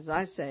 as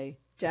I say,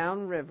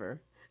 downriver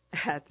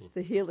at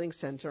the Healing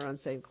Center on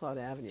St. Claude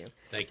Avenue.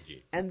 Thank you,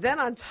 Jean. And then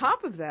on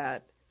top of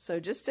that, so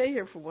just stay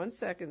here for 1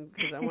 second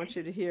because I want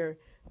you to hear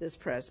this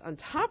press. On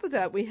top of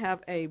that, we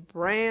have a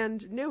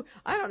brand new,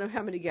 I don't know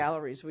how many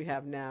galleries we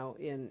have now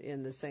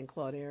in the St.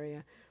 Claude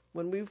area.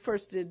 When we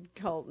first did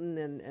Colton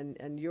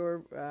and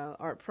your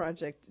art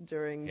project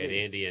during... At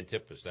Andy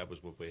Antipus, that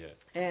was what we had.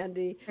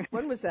 Andy,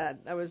 when was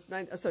that? That was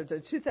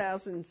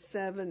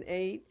 2007,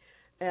 8.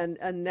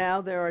 And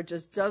now there are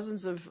just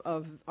dozens of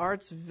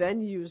arts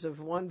venues of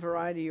one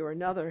variety or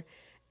another.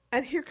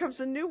 And here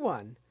comes a new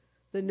one,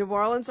 the New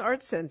Orleans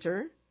Art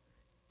Center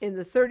in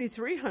the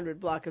 3300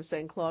 block of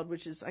St. Claude,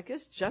 which is, I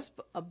guess, just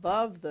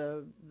above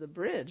the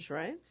bridge,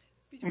 right?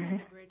 It's between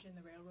the bridge and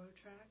the railroad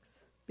tracks.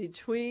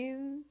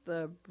 Between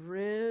the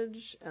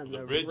bridge and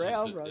the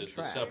railroad is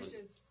tracks.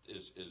 The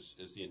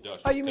is the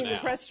industrial Oh, you mean canal.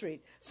 the Crest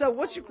Street. So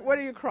what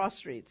are your cross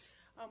streets?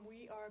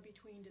 We are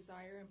between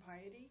Desire and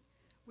Piety.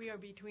 We are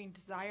between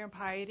Desire and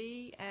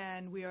Piety,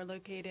 and we are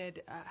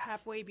located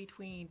halfway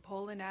between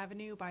Poland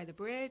Avenue by the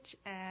bridge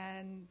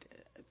and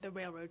the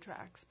railroad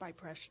tracks by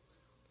Press.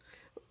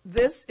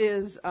 This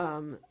is,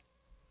 and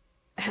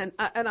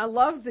I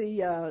love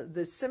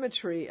the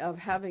symmetry of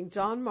having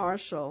Don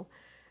Marshall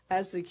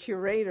as the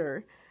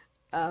curator.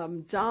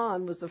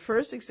 Don was the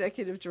first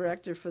executive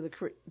director for the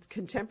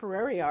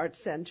Contemporary Art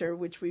Center,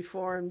 which we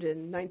formed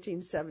in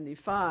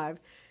 1975,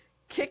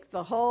 kicked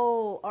the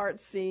whole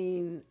art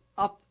scene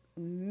up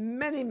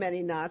many,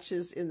 many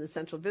notches in the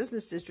Central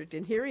Business District,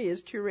 and here he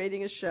is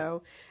curating a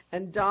show.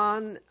 And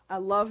Don, I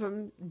love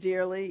him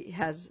dearly,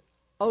 has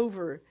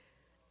over...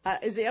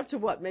 is he up to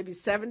what, maybe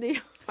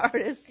 70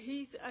 artists?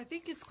 I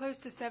think it's close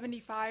to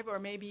 75 or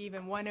maybe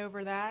even one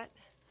over that.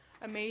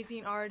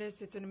 Amazing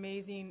artists. It's an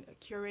amazing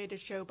curated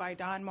show by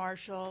Don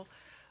Marshall.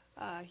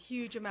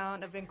 Huge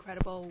amount of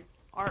incredible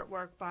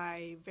artwork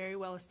by very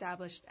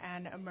well-established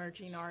and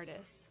emerging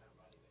artists.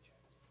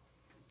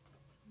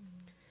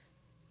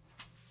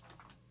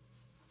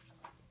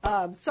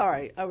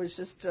 Sorry, I was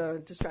just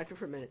distracted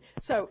for a minute.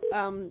 So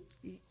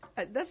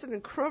that's an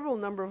incredible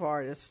number of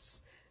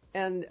artists,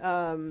 and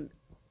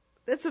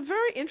it's a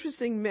very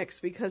interesting mix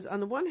because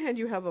on the one hand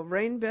you have a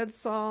Rain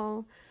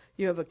Bedsall,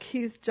 you have a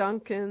Keith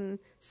Duncan,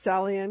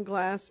 Sally Ann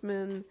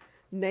Glassman,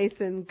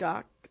 Nathan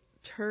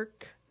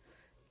Gokturk,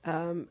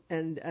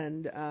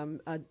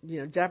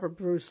 Dapper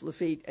Bruce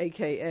Lafitte,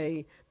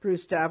 a.k.a.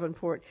 Bruce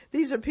Davenport.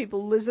 These are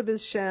people,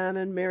 Elizabeth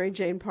Shannon, Mary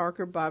Jane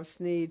Parker, Bob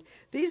Sneed.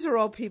 These are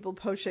all people,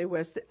 Poche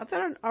West,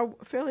 that are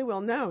fairly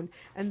well known.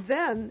 And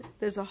then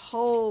there's a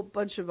whole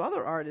bunch of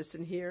other artists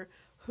in here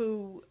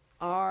who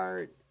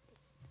are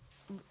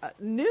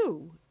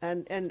new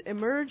and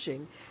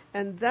emerging.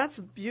 And that's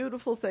a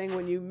beautiful thing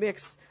when you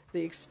mix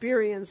the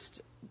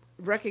experienced,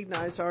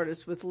 recognized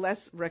artists with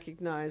less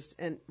recognized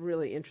and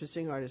really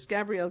interesting artists.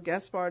 Gabrielle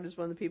Gaspard is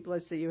one of the people I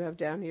see you have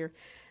down here,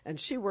 and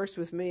she works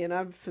with me, and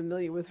I'm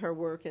familiar with her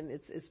work, and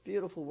it's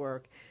beautiful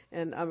work,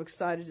 and I'm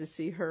excited to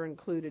see her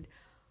included.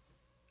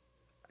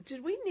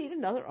 Did we need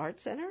another art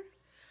center?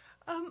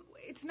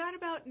 It's not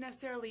about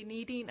necessarily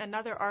needing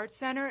another art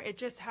center. It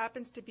just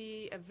happens to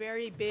be a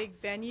very big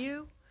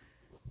venue.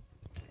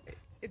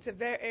 It's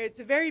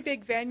a very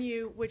big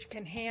venue which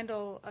can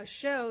handle a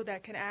show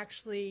that can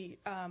actually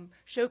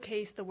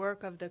showcase the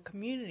work of the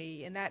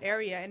community in that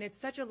area. And it's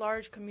such a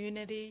large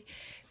community.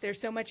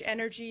 There's so much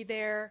energy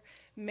there,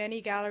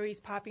 many galleries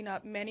popping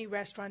up, many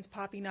restaurants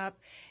popping up,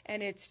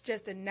 and it's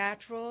just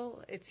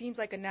it seems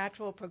like a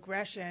natural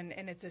progression,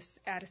 and it's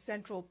at a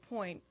central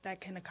point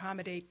that can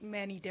accommodate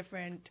many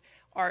different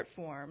art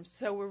forms.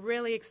 So we're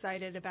really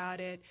excited about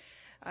it.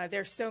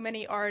 There's so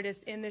many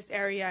artists in this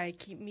area I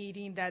keep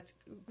meeting that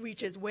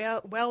reaches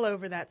well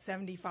over that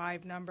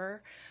 75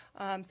 number.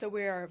 So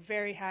we are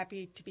very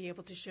happy to be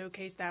able to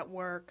showcase that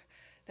work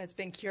that's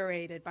been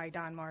curated by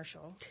Don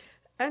Marshall.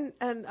 And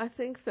I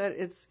think that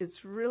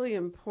it's really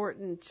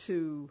important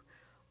to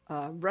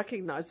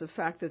recognize the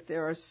fact that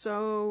there are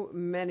so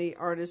many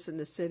artists in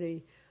the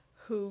city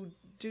who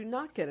do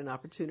not get an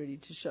opportunity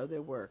to show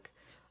their work,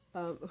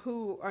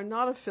 who are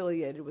not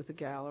affiliated with the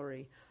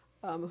gallery,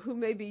 who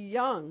may be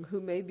young,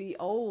 who may be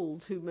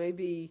old, who may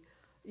be,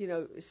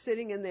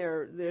 sitting in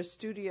their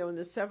studio in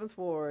the 7th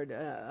Ward,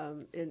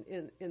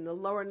 in the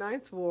lower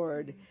 9th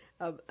Ward,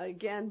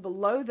 again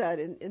below that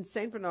in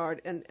St.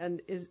 Bernard,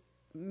 and is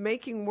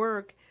making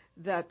work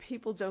that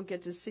people don't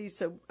get to see.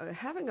 So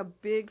having a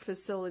big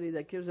facility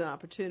that gives an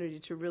opportunity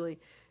to really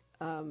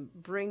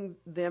bring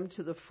them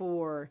to the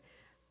fore,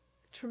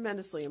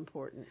 tremendously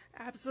important.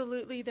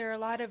 Absolutely. There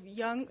are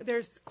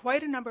there's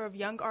quite a number of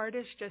young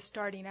artists just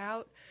starting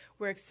out.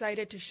 We're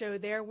excited to show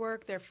their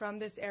work. They're from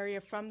this area,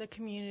 from the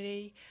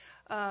community.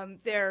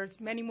 There's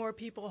many more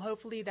people,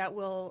 hopefully, that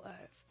will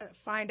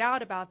find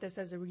out about this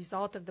as a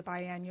result of the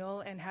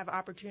biennial and have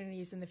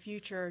opportunities in the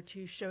future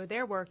to show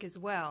their work as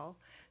well.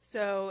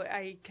 So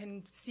I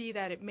can see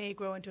that it may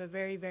grow into a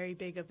very, very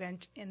big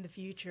event in the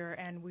future,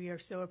 and we are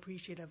so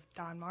appreciative of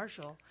Don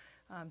Marshall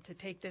to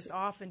take this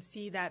off and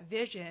see that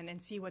vision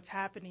and see what's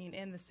happening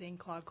in the St.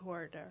 Claude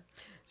corridor.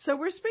 So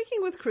we're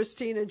speaking with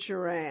Christina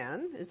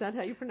Duran. Is that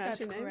how you pronounce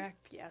your name? That's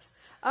correct, yes.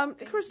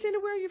 Christina,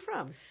 where are you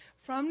from?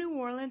 From New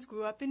Orleans,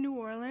 grew up in New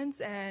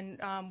Orleans, and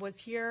was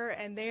here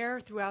and there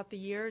throughout the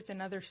years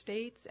in other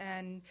states,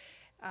 and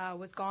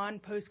was gone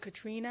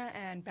post-Katrina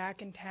and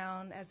back in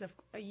town as of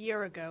a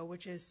year ago,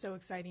 which is so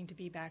exciting to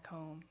be back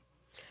home.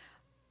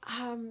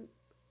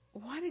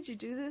 Why did you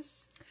do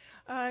this?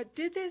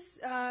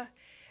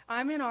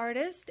 I'm an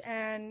artist,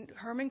 and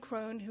Herman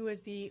Krohn, who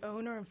is the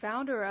owner and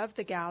founder of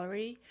the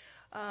gallery,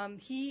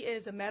 he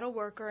is a metal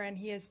worker, and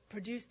he has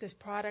produced this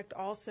product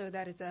also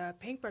that is a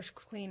paintbrush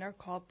cleaner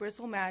called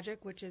Bristle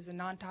Magic, which is a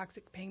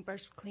non-toxic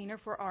paintbrush cleaner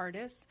for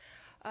artists.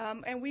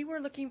 And we were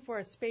looking for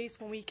a space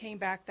when we came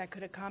back that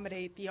could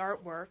accommodate the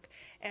artwork,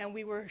 and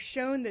we were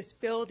shown this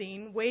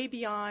building way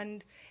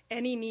beyond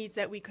any needs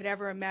that we could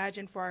ever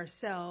imagine for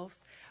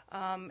ourselves.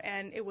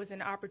 And it was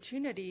an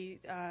opportunity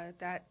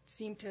that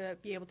seemed to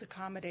be able to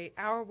accommodate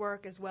our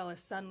work as well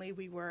as suddenly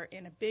we were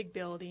in a big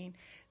building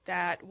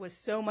that was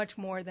so much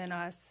more than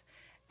us,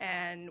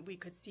 and we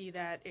could see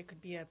that it could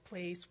be a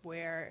place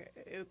where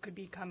it could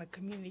become a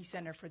community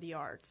center for the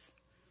arts.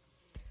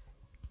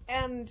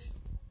 And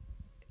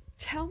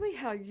tell me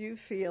how you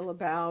feel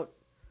about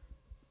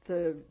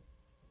the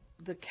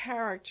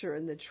character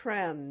and the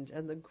trend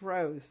and the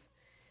growth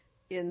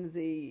in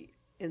the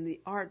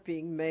art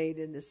being made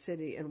in the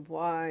city, and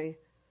why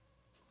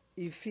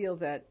you feel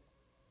that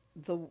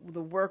the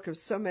work of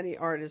so many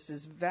artists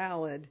is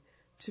valid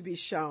to be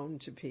shown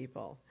to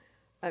people.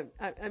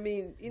 I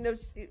mean,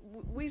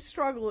 we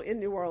struggle in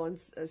New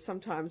Orleans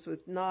sometimes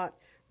with not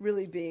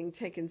really being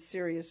taken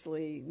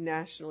seriously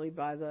nationally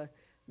by the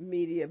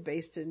media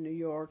based in New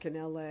York and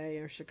LA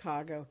or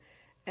Chicago.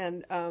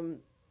 And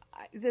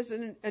there's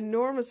an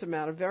enormous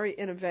amount of very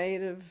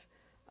innovative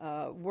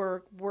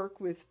work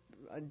with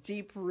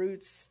deep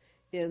roots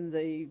in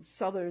the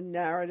Southern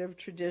narrative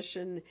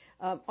tradition,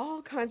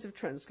 all kinds of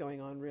trends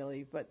going on,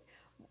 really. But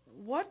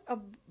what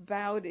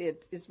about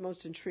it is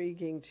most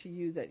intriguing to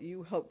you that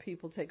you hope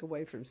people take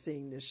away from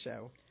seeing this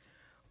show?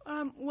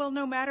 Well,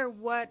 no matter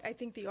what, I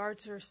think the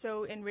arts are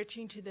so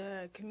enriching to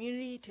the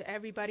community, to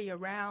everybody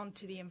around,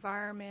 to the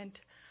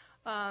environment.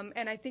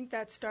 And I think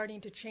that's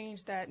starting to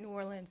change, that New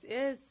Orleans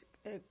is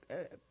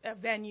a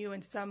venue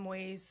in some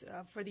ways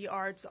for the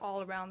arts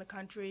all around the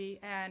country,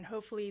 and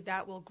hopefully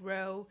that will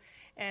grow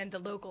and the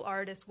local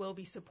artists will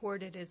be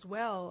supported as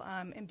well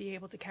and be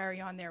able to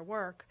carry on their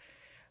work.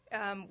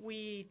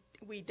 We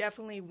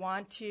definitely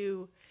want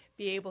to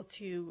be able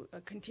to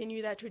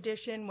continue that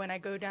tradition. When I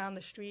go down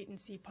the street and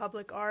see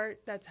public art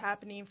that's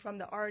happening from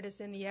the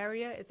artists in the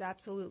area, it's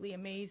absolutely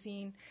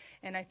amazing,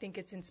 and I think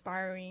it's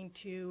inspiring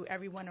to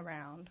everyone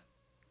around.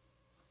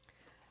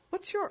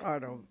 What's your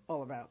art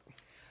all about?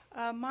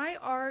 My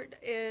art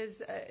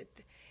is,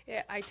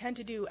 I tend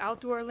to do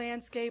outdoor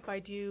landscape. I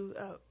do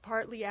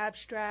partly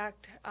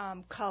abstract,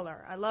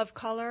 color. I love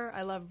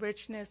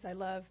richness, I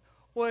love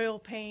oil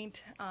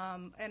paint,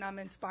 and I'm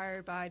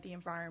inspired by the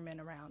environment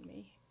around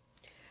me.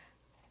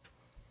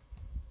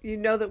 You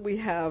know that we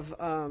have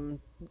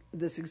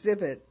this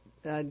exhibit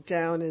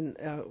down in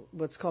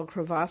what's called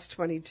Crevasse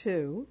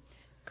 22.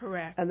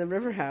 Correct. And the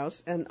River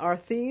House, and our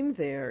theme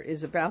there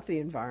is about the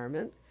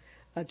environment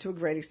to a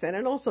great extent,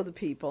 and also the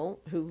people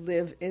who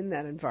live in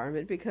that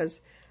environment,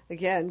 because,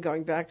 again,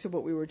 going back to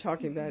what we were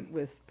talking about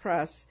with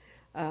press,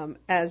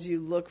 as you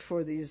look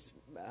for these,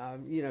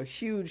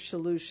 huge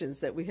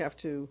solutions that we have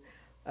to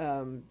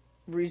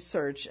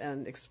research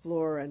and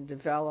explore and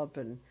develop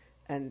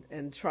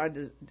and try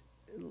to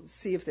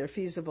see if they're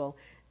feasible,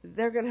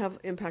 they're going to have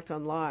impact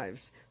on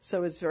lives.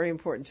 So it's very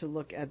important to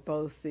look at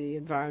both the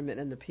environment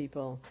and the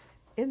people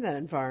in that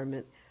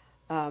environment.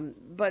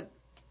 But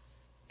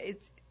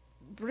it's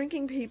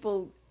bringing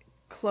people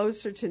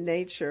closer to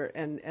nature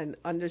and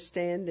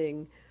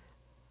understanding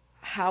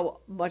how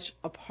much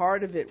a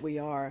part of it we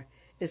are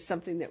is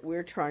something that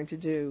we're trying to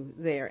do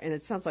there. And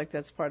it sounds like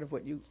that's part of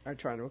what you are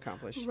trying to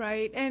accomplish.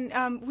 Right.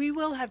 And we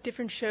will have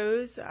different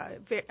shows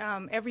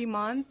every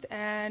month.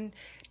 And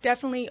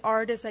definitely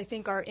artists, I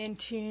think, are in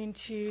tune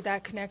to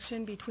that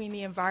connection between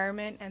the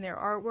environment and their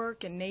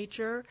artwork and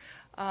nature,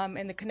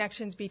 and the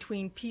connections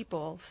between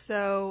people.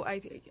 So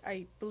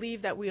I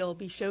believe that we'll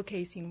be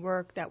showcasing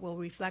work that will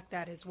reflect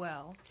that as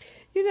well.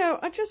 You know,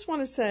 I just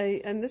want to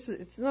say, and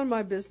it's none of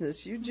my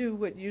business. You do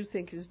what you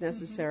think is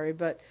necessary,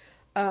 but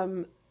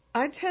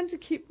I tend to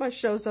keep my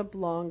shows up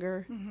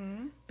longer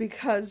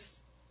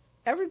because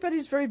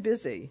everybody's very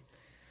busy.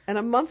 And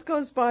a month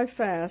goes by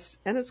fast,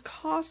 and it's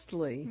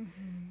costly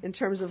in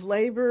terms of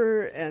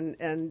labor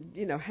and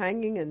you know,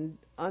 hanging and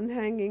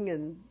unhanging,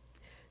 and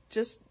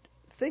just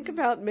think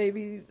about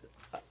maybe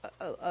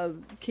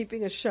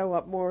keeping a show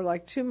up more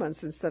like 2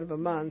 months instead of a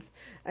month,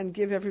 and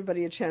give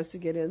everybody a chance to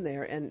get in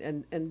there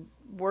and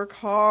work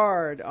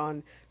hard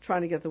on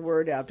trying to get the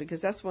word out,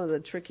 because that's one of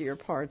the trickier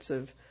parts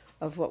of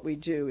what we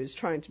do, is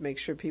trying to make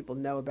sure people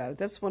know about it.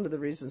 That's one of the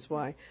reasons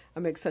why I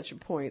make such a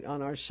point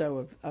on our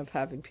show of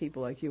having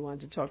people like you on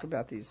to talk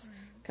about these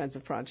kinds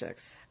of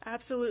projects.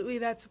 Absolutely,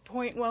 that's a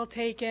point well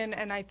taken,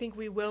 and I think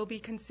we will be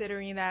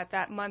considering that.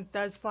 That month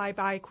does fly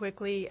by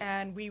quickly,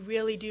 and we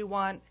really do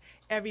want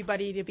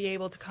everybody to be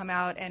able to come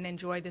out and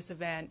enjoy this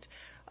event.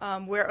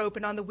 We're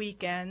open on the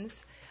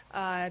weekends.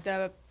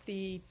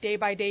 The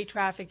day-by-day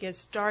traffic is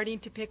starting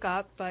to pick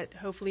up, but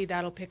hopefully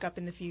that'll pick up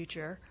in the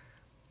future.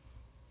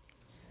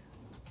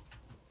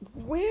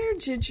 Where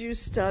did you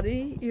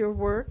study your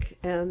work,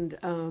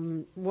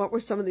 and what were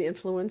some of the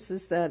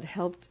influences that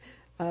helped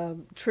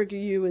trigger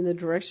you in the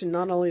direction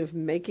not only of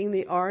making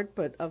the art,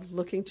 but of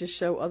looking to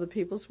show other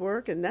people's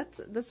work? And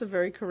that's a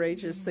very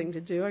courageous thing to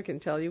do. I can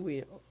tell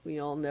you, we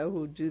all know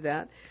who do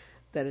that.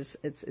 That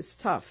it's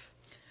tough.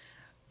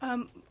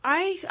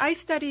 I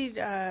studied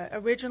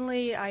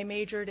originally. I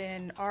majored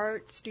in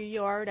art,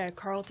 studio art at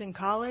Carleton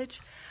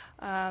College,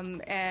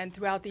 and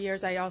throughout the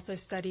years I also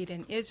studied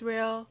in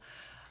Israel.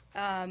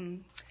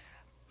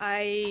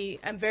 I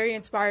am very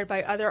inspired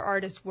by other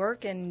artists'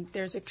 work, and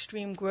there's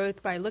extreme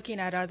growth by looking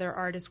at other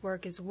artists'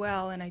 work as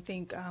well, and I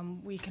think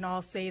we can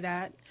all say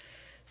that.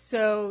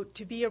 So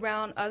to be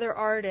around other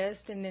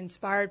artists and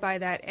inspired by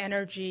that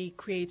energy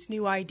creates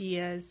new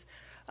ideas,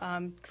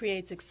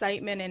 creates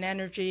excitement and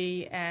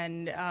energy,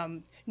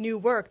 and new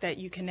work that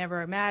you can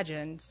never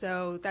imagine.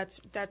 So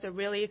that's a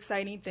really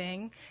exciting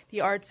thing.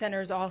 The Art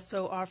Center is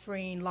also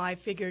offering live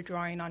figure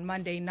drawing on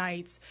Monday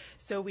nights,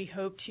 so we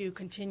hope to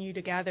continue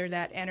to gather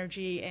that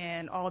energy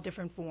in all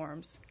different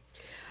forms.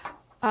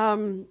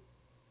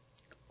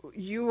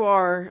 You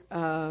are,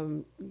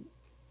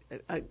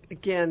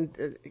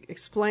 again,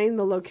 explain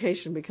the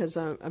location, because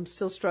I'm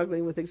still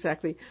struggling with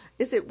exactly.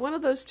 Is it one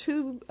of those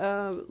two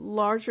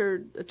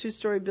larger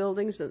two-story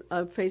buildings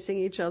facing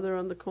each other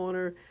on the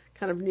corner,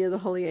 kind of near the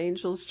Holy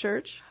Angels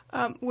Church?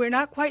 We're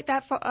not quite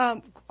that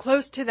far,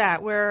 close to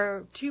that.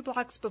 We're 2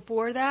 blocks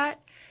before that,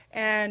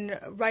 and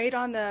right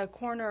on the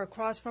corner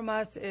across from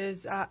us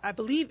is, I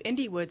believe,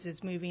 Indywoods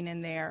is moving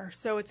in there.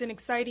 So it's an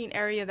exciting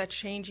area that's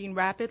changing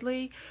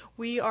rapidly.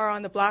 We are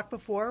on the block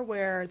before,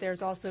 where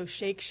there's also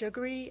Shake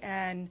Sugary,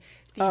 and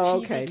the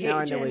Cheesy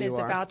Cajun is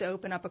about to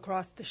open up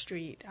across the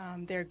street.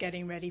 They're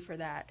getting ready for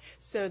that.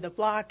 So the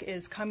block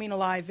is coming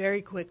alive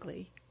very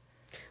quickly.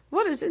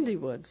 What is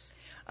Indywoods?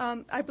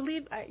 I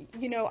believe,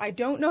 I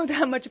don't know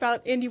that much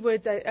about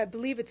Indywoods. I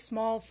believe it's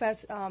small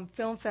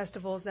film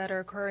festivals that are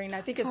occurring.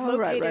 I think it's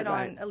located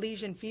on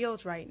Elysian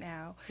Fields right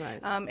now. Right.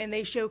 And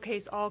they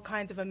showcase all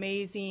kinds of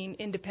amazing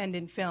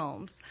independent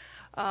films.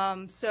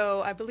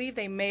 So I believe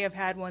they may have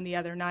had one the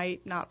other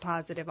night. Not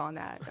positive on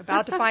that.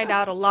 About to find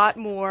out a lot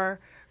more.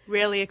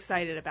 Really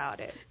excited about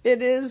it.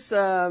 It is.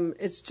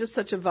 It's just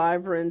such a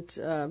vibrant,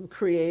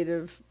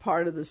 creative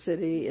part of the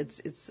city.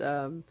 It's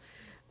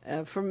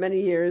for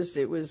many years,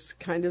 it was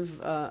kind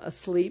of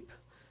asleep,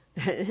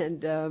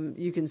 and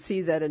you can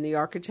see that in the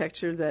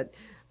architecture that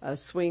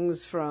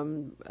swings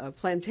from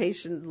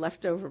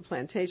leftover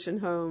plantation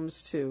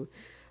homes to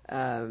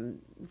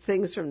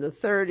things from the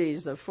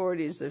 30s, the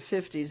 40s, the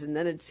 50s, and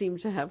then it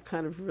seemed to have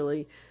kind of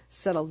really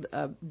settled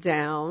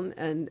down,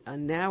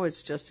 and now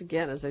it's just,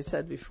 again, as I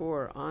said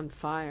before, on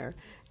fire.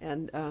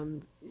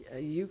 And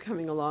you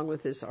coming along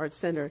with this art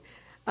center.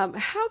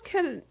 How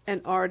can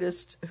an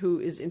artist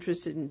who is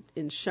interested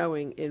in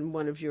showing in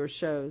one of your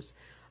shows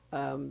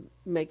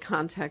make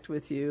contact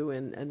with you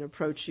and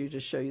approach you to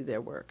show you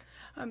their work?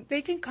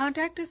 They can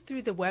contact us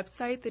through the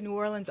website, the New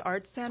Orleans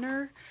Art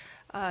Center.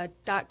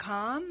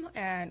 .com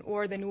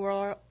or the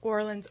New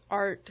Orleans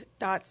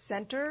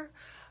Art.Center.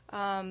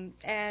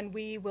 And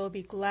we will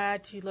be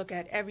glad to look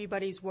at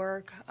everybody's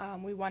work.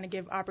 We want to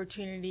give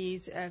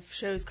opportunities. If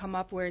shows come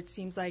up where it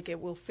seems like it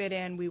will fit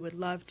in, we would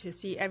love to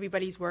see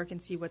everybody's work and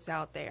see what's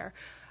out there.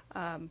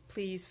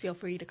 Please feel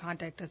free to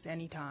contact us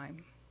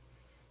anytime.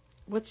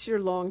 What's your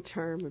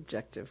long-term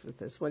objective with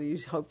this? What do you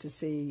hope to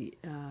see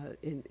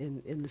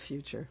in the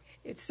future?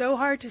 It's so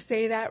hard to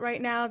say that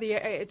right now.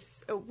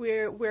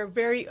 We're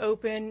very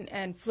open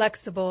and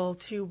flexible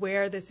to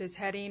where this is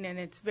heading, and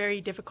it's very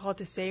difficult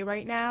to say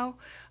right now.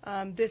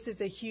 This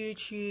is a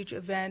huge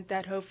event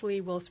that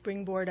hopefully will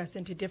springboard us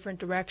into different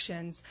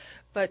directions.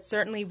 But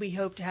certainly we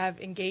hope to have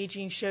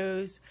engaging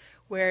shows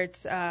where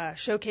it's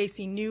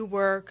showcasing new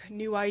work,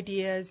 new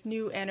ideas,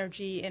 new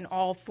energy in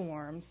all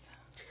forms.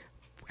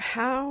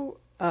 How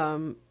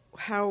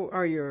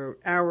are your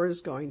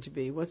hours going to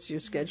be? What's your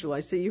schedule?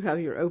 I see you have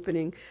your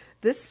opening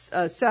this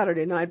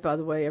Saturday night, by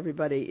the way,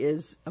 everybody,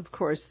 is, of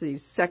course, the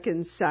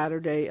second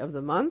Saturday of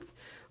the month,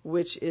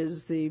 which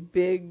is the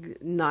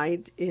big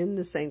night in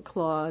the St.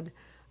 Claude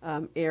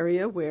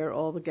area where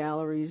all the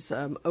galleries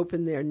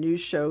open their new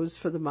shows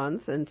for the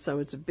month. And so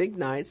it's a big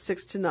night,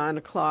 6 to 9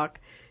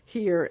 o'clock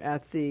here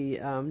at the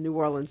New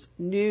Orleans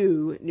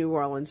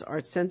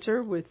Art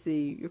Center with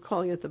you're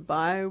calling it the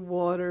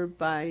Bywater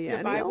Biennial?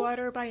 The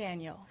Bywater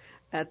Biennial.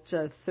 At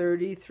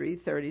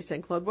 3330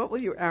 St. Claude. What will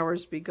your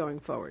hours be going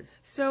forward?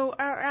 So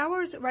our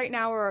hours right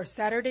now are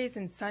Saturdays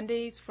and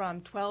Sundays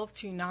from 12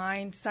 to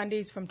 9,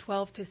 Sundays from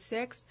 12 to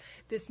 6.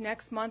 This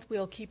next month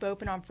we'll keep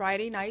open on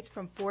Friday nights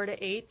from 4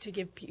 to 8 to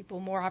give people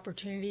more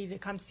opportunity to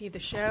come see the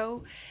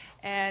show.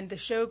 And the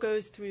show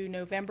goes through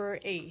November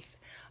 8th.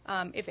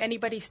 If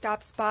anybody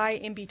stops by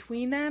in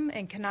between them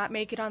and cannot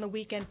make it on the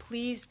weekend,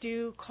 please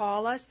do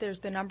call us. There's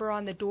the number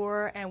on the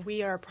door, and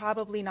we are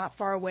probably not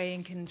far away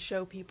and can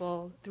show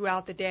people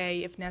throughout the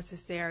day, if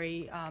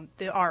necessary,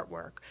 the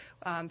artwork.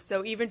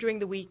 So even during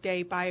the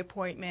weekday, by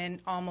appointment,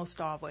 almost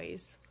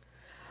always.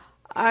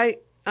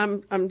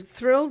 I'm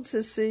thrilled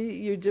to see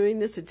you doing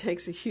this. It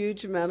takes a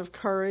huge amount of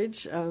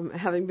courage.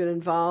 Having been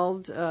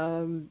involved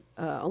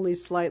only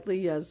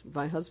slightly, as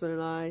my husband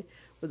and I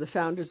were the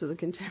founders of the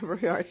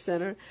Contemporary Art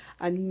Center,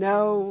 I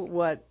know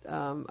what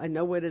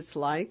it's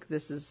like.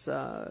 This is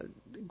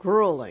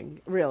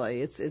grueling,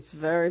 really. It's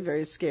very,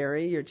 very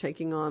scary. You're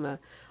taking on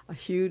a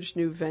huge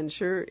new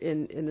venture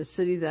in a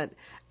city that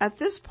at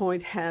this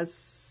point has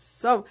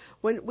so.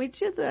 When we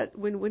did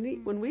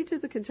we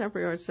did the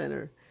Contemporary Art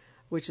Center,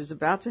 which is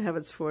about to have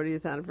its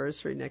 40th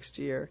anniversary next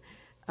year,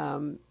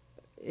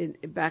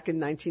 back in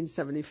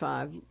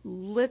 1975,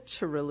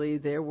 literally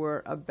there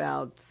were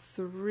about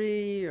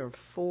 3 or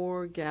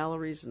 4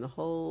 galleries in the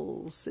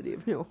whole city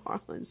of New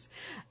Orleans.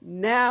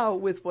 Now,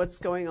 with what's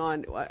going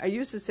on, I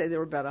used to say there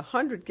were about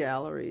 100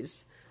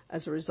 galleries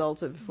as a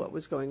result of what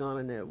was going on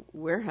in the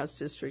warehouse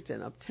district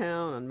and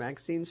uptown on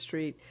Maxine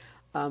Street.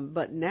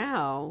 But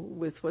now,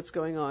 with what's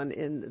going on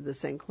in the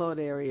St. Claude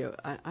area,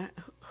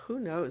 who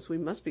knows? We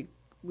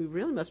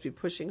really must be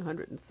pushing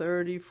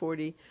 130,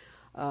 40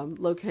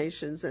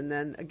 locations, and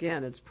then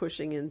again, it's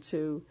pushing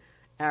into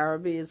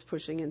Araby, it's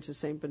pushing into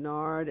St.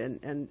 Bernard,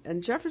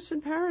 and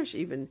Jefferson Parish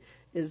even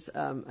is.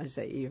 I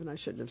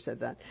shouldn't have said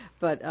that,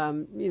 but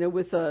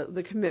with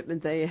the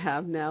commitment they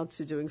have now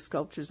to doing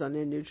sculptures on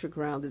their neutral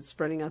ground, it's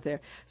spreading out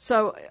there.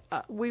 So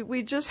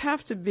we just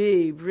have to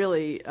be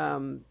really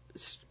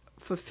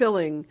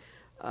fulfilling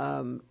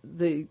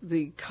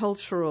the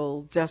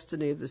cultural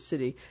destiny of the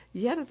city.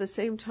 Yet at the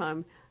same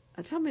time,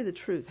 tell me the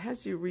truth.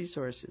 How's your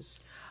resources?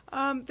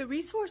 The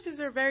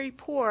resources are very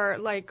poor.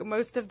 Like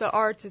most of the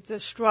arts, it's a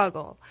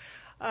struggle.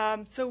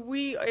 So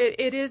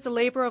it is a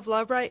labor of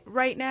love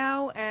right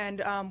now,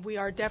 and we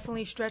are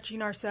definitely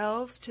stretching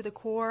ourselves to the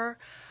core.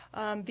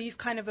 These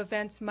kind of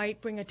events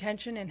might bring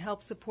attention and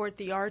help support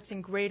the arts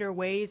in greater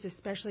ways,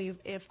 especially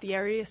if the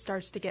area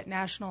starts to get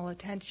national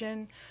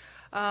attention.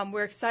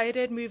 We're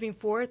excited moving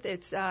forth.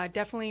 It's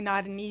definitely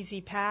not an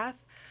easy path.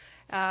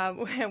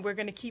 We're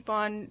going to keep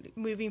on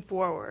moving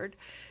forward.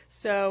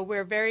 So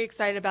we're very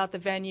excited about the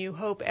venue.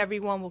 Hope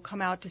everyone will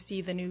come out to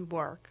see the new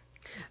work.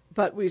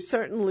 But we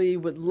certainly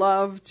would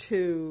love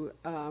to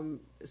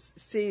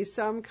see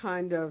some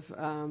kind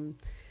of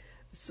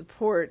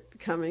support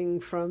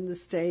coming from the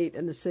state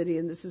and the city,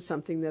 and this is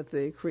something that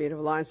the Creative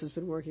Alliance has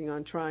been working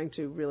on, trying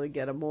to really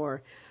get a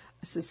more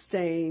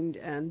sustained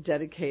and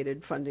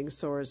dedicated funding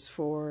source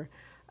for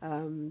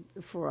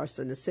us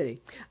in the city.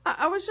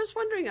 I was just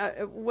wondering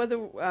whether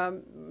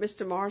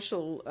Mr.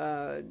 Marshall,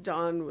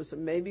 Don, was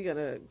maybe going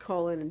to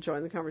call in and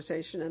join the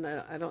conversation, and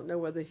I don't know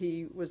whether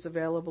he was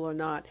available or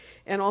not.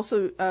 And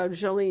also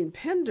Jolene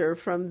Pender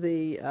from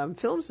the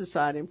Film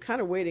Society. I'm kind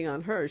of waiting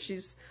on her.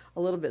 She's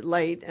a little bit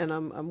late, and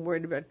I'm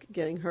worried about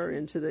getting her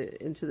into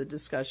the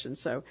discussion.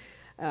 So.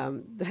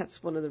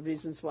 That's one of the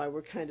reasons why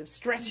we're kind of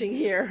stretching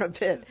here a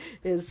bit,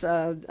 is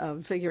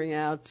figuring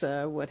out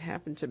what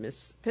happened to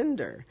Miss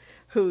Pender,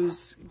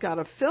 who's got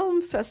a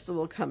film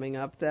festival coming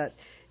up that,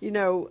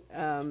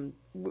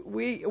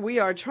 we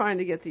are trying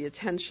to get the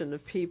attention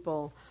of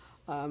people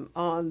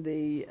on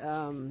the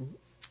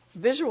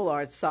visual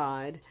arts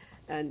side.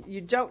 And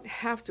you don't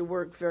have to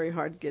work very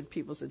hard to get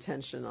people's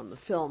attention on the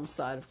film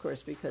side, of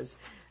course, because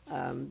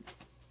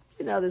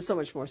there's so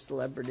much more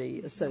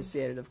celebrity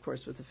associated, of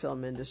course, with the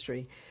film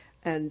industry.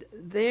 And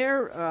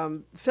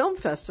their film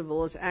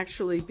festival is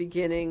actually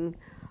beginning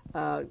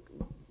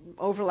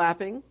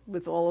overlapping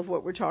with all of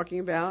what we're talking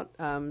about.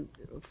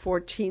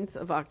 14th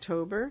of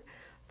October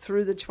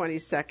through the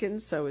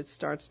 22nd, so it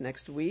starts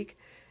next week.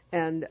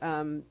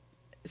 And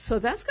so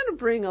that's going to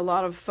bring a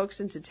lot of folks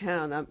into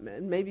town.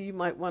 And maybe you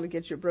might want to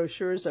get your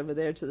brochures over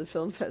there to the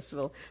film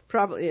festival,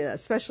 probably,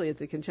 especially at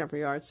the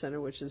Contemporary Arts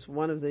Center, which is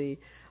one of the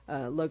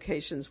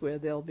locations where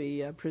they'll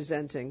be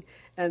presenting.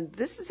 And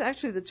this is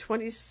actually the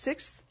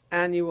 26th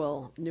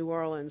annual New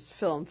Orleans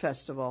Film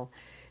Festival.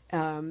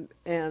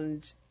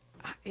 And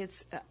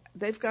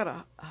they've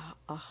got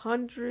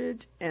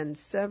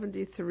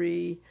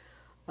 173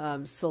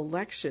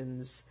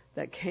 selections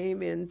that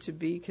came in to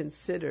be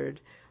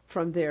considered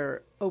from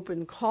their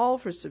open call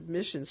for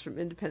submissions from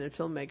independent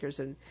filmmakers,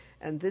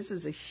 and this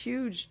is a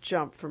huge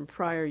jump from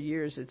prior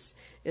years.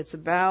 It's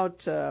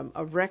about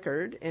a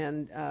record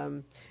and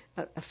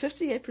a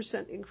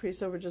 58%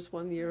 increase over just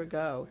 1 year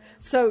ago.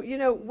 So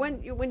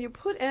when you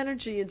put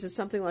energy into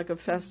something like a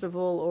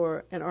festival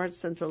or an arts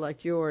center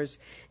like yours,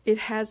 it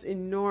has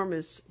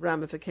enormous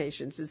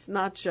ramifications. It's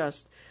not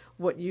just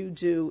what you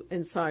do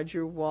inside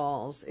your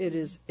walls. It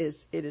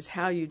is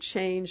how you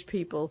change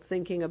people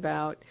thinking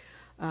about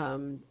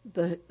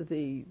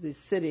the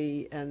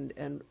city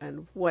and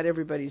what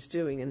everybody's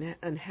doing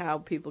and how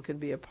people can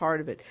be a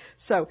part of it.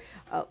 So,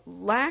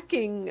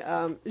 lacking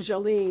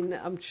Jolene,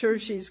 I'm sure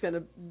she's going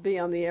to be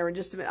on the air in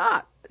just a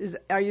minute.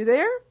 Are you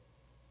there?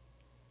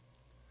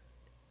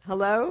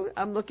 Hello?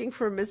 I'm looking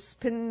for Miss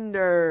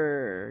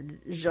Pinder.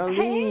 Jolene.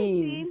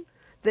 Hey,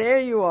 there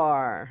you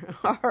are.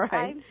 All right.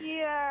 I'm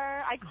here.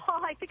 I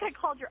think I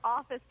called your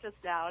office just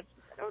now. She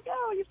said, "Oh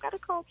no, you've got to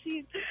call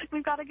Chief.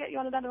 We've got to get you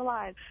on another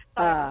line."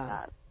 Sorry about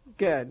that.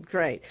 Good,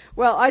 great.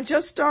 Well, I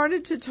just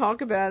started to talk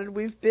about it.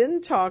 We've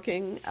been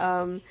talking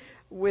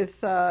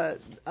with a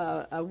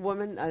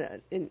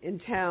woman in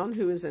town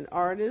who is an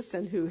artist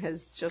and who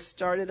has just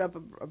started up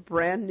a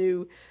brand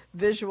new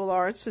visual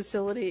arts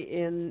facility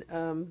in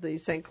the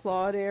St.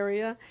 Claude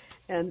area,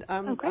 and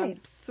I'm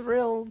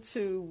thrilled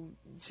to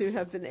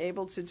have been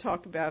able to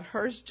talk about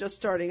hers just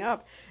starting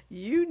up.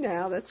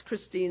 That's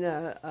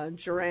Christina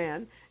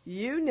Duran.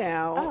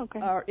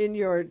 Are in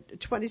your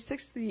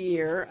 26th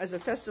year as a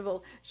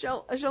festival.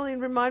 Jolene,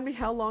 remind me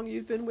how long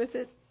you've been with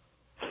it?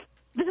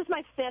 This is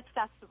my 5th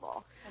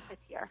festival this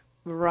year.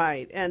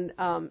 Right, and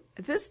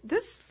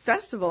this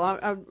festival,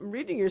 I'm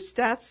reading your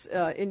stats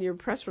in your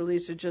press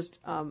release are just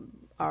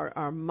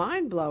are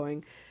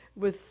mind-blowing.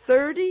 With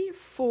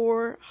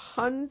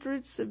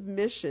 3,400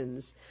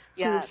 submissions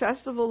to the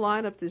festival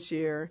lineup this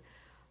year,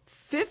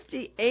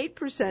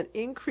 58%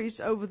 increase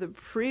over the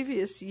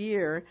previous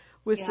year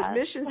with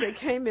submissions that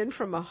came in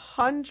from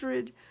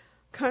 100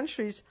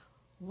 countries.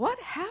 What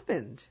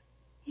happened?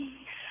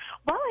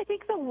 Well, I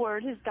think the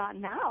word has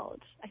gotten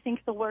out. I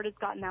think the word has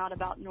gotten out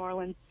about New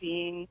Orleans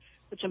being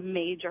such a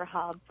major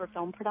hub for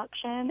film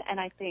production, and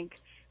I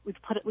think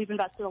we've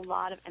invested a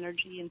lot of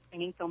energy in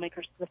bringing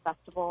filmmakers to the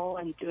festival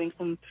and doing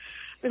some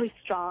really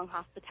strong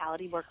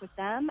hospitality work with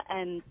them,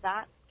 and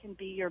that can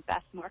be your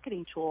best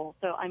marketing tool.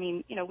 So, I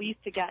mean, we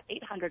used to get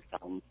 800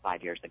 films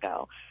 5 years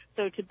ago.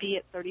 So to be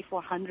at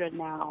 3,400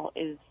 now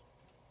is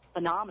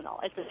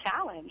phenomenal. It's a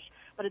challenge,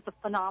 but it's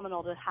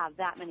phenomenal to have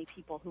that many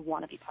people who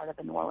want to be part of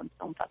the New Orleans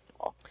Film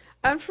Festival.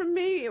 And for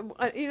me,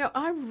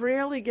 I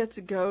rarely get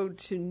to go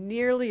to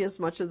nearly as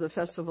much of the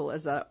festival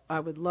as I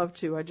would love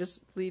to. I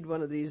just lead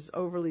one of these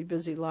overly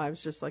busy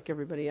lives, just like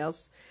everybody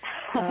else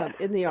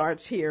in the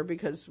arts here,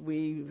 because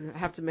we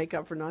have to make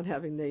up for not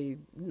having the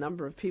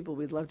number of people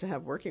we'd love to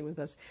have working with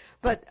us.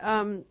 But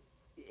so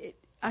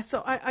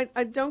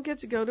I don't get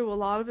to go to a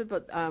lot of it,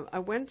 but I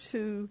went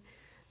to.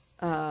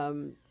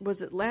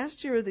 Was it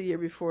last year or the year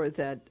before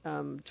that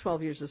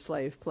 12 Years a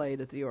Slave played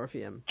at the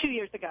Orpheum? 2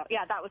 years ago.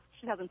 Yeah, that was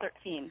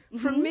 2013. Mm-hmm.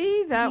 For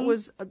me, that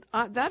was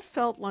that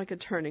felt like a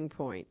turning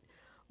point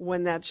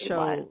when that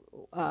show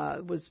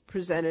was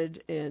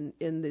presented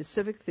in the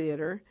Civic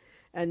Theater,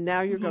 and now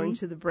you're going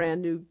to the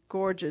brand new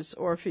gorgeous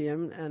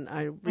Orpheum, and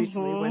I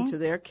recently went to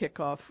their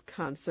kickoff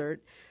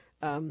concert.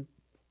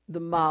 The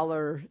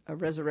Mahler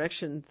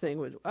Resurrection thing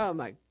was, oh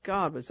my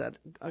God, was that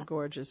a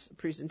gorgeous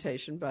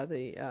presentation by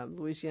the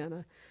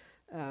Louisiana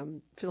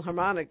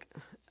Philharmonic,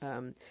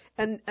 and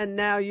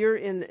now you're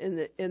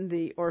in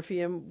the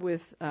Orpheum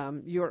with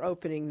your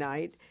opening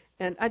night,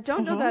 and I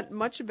don't know that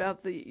much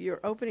about your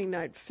opening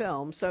night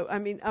film, so I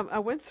mean I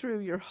went through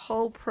your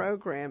whole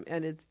program,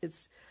 and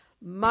it's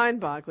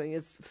mind-boggling.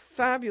 It's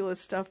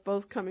fabulous stuff,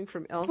 both coming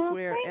from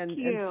elsewhere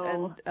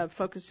and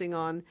focusing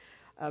on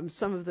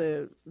some of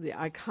the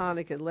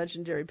iconic and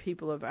legendary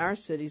people of our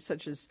city,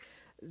 such as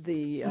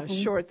the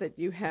short that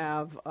you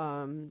have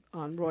on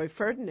Roy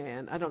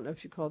Ferdinand. I don't know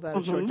if you call that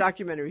a short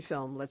documentary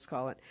film, let's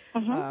call it.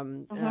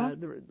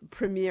 The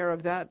premiere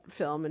of that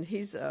film, and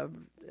he's a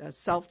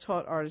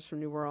self-taught artist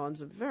from New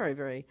Orleans, a very,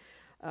 very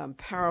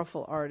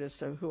powerful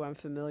artists who I'm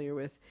familiar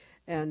with.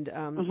 And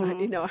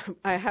Mm-hmm.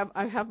 I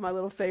have my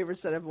little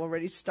favorites that I've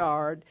already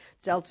starred: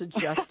 Delta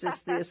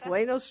Justice, the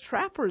Aslenos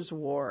Trappers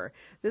War.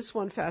 This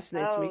one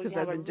fascinates me because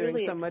I've been doing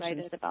really so much.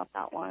 Excited about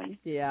that one.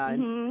 Yeah,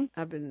 Mm-hmm. and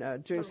I've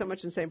been doing so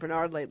much in St.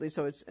 Bernard lately,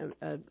 so it's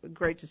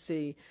great to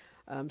see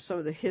some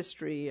of the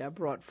history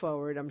brought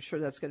forward. I'm sure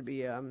that's going to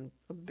be a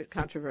bit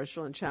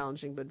controversial and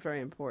challenging, but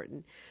very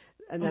important.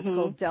 And that's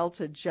called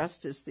Delta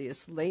Justice, the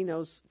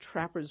Aslenos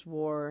Trappers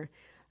War.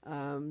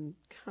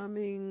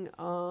 Coming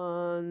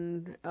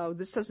on,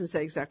 this doesn't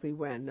say exactly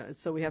when,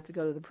 so we have to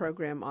go to the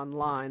program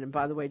online. And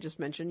by the way, just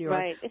mention your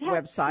Right. It has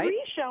website.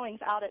 3 showings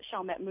out at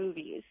Chalmette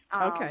Movies.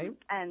 Okay.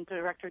 And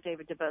director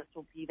David DeVos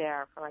will be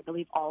there for, I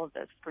believe, all of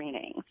those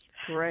screenings.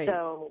 Great.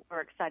 So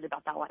we're excited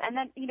about that one. And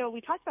then, we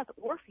talked about the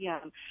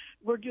Orpheum.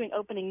 We're doing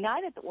opening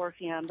night at the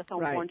Orpheum, the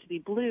film Right. Born to be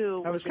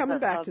Blue. I was coming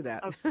back to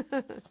that.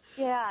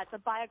 Yeah, it's a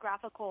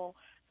biographical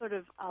sort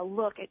of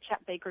look at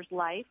Chet Baker's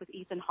life with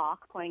Ethan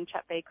Hawke playing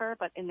Chet Baker,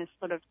 but in this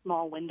sort of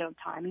small window of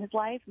time in his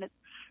life. And it's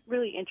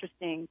really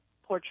interesting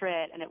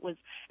portrait, and it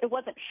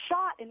wasn't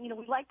shot, and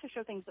we like to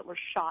show things that were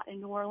shot in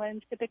New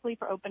Orleans typically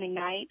for opening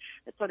night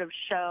that sort of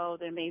show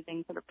the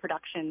amazing sort of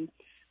production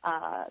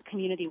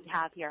community we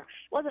have here.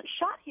 It wasn't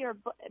shot here,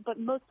 but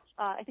most,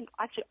 I think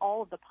actually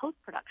all of the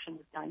post-production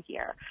was done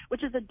here,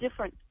 which is a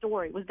different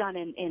story. It was done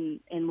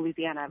in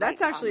Louisiana.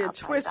 That's right, actually a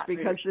outside twist Baton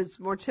because Rouge. it's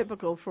more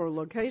typical for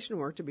location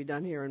work to be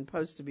done here and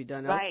post to be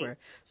done Right. elsewhere.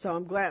 So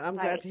I'm glad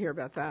Right. to hear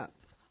about that.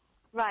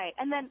 Right.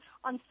 And then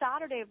on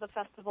Saturday of the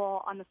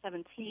festival, on the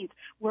 17th,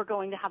 we're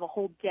going to have a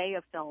whole day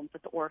of films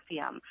at the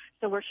Orpheum.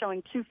 So we're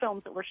showing 2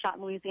 films that were shot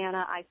in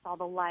Louisiana, I Saw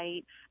the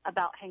Light,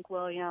 about Hank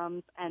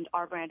Williams, and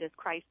Our Brand is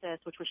Crisis,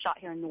 which was shot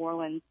here in New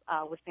Orleans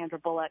with Sandra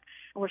Bullock.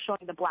 And we're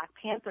showing the Black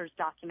Panthers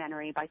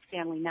documentary by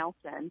Stanley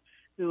Nelson,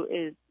 who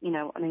is,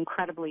 an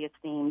incredibly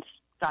esteemed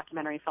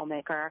documentary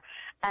filmmaker.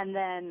 And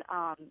then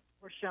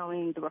we're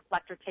showing the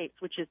Reflector Tapes,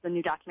 which is the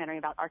new documentary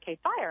about Arcade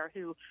Fire,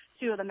 who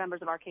 2 of the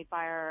members of Arcade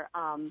Fire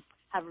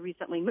have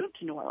recently moved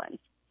to New Orleans.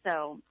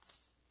 So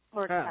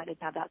we're excited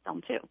to have that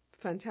film too.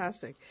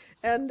 Fantastic.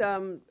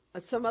 And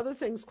some other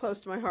things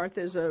close to my heart.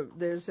 There's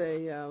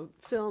a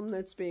film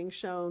that's being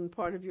shown,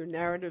 part of your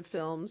narrative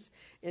films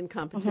in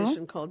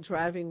competition, called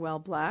Driving While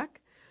Black.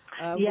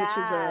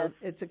 Yes.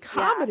 It's a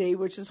comedy,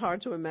 which is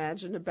hard to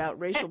imagine, about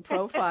racial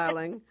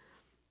profiling.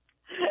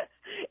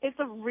 It's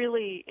a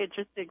really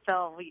interesting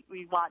film.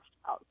 We watched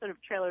sort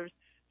of trailers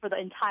for the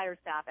entire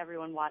staff.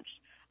 Everyone watched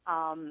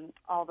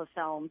all the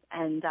films,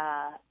 and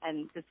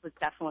this was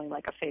definitely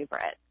like a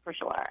favorite for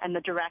sure. And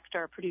the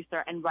director,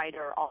 producer, and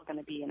writer are all going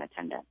to be in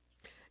attendance.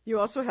 You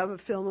also have a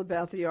film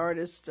about the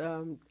artist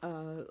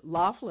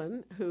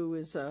Laughlin, who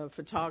is a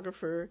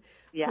photographer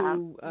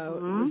who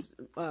was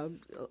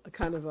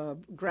kind of a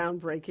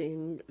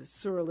groundbreaking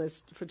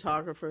surrealist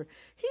photographer.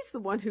 He's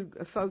the one who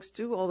folks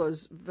do all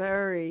those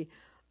very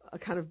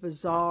kind of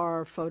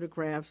bizarre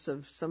photographs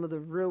of some of the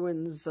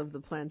ruins of the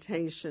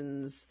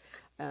plantations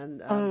and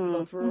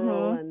both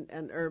rural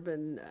and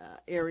urban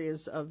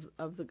areas of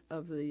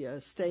the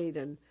state.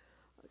 And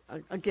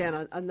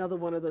again, another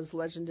one of those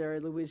legendary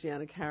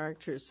Louisiana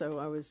characters. So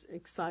I was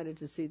excited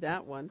to see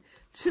that one.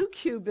 2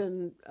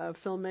 Cuban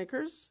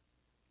filmmakers.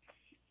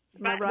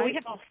 Am I right? We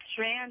have a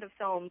strand of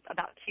films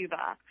about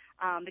Cuba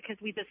because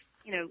we just,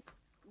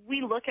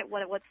 we look at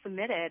what's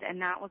submitted,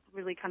 and that was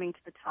really coming to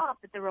the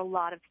top, that there were a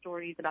lot of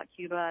stories about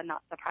Cuba,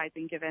 not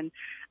surprising given,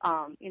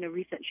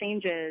 recent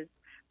changes.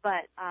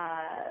 But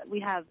we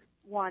have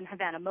one,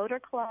 Havana Motor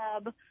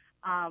Club,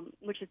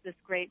 which is this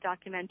great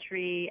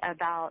documentary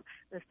about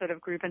this sort of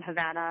group in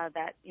Havana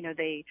that,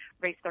 they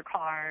race their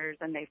cars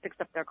and they fix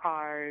up their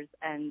cars,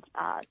 and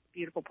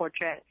beautiful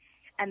portrait.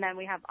 And then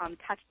we have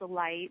Touch the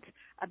Light,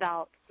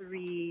 about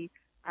 3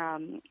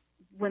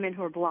 women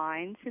who are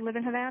blind who live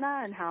in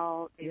Havana and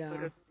how they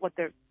sort of what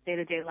their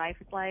day-to-day life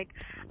is like.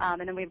 And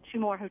then we have 2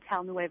 more,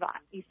 Hotel Nueva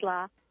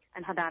Isla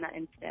and Havana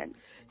Instant.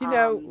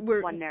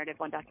 One narrative,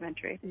 one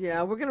documentary.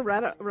 Yeah, we're going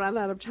to run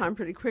out of time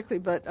pretty quickly,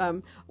 but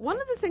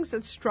one of the things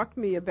that struck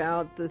me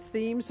about the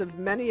themes of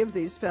many of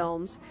these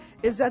films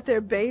is that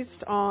they're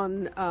based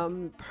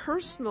on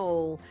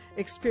personal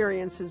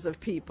experiences of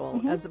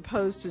people as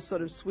opposed to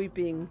sort of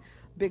sweeping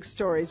big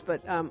stories.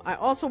 But I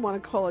also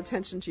want to call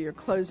attention to your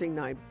closing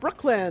night,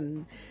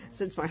 Brooklyn.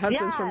 Since my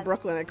husband's from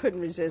Brooklyn, I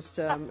couldn't resist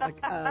catching.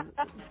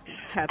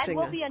 And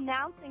we'll be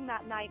announcing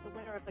that night the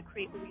winner of the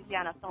Create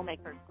Louisiana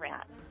Filmmakers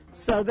Grant.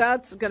 So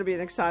that's going to be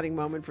an exciting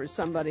moment for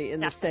somebody in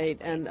the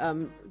state.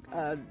 And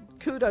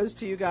kudos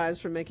to you guys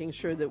for making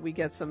sure that we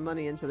get some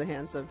money into the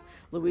hands of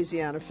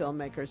Louisiana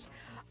filmmakers.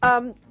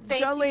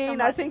 Jolene,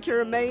 so I think you're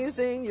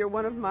amazing. You're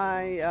one of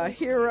my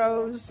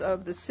heroes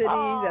of the city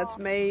that's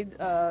made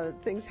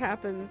things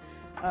happen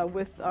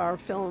with our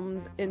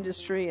film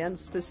industry and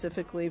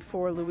specifically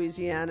for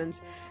Louisianans.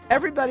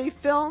 Everybody,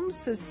 Film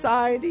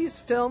Society's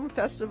Film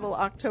Festival,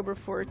 October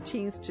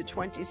 14th to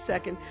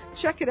 22nd.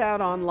 Check it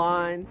out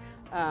online.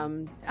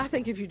 I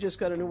think if you just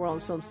go to New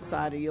Orleans Film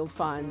Society, you'll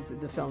find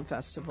the film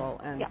festival.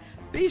 And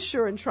be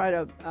sure and try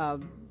to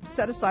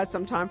set aside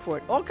some time for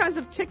it. All kinds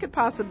of ticket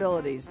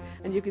possibilities,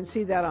 and you can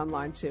see that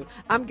online too.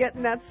 I'm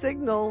getting that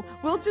signal.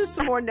 We'll do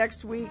some more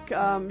next week.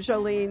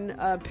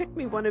 Jolene, pick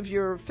me one of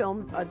your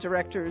film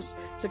directors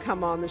to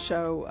come on the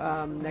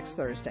show next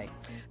Thursday.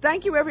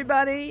 Thank you,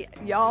 everybody.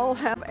 Y'all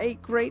have a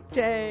great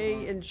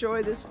day.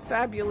 Enjoy this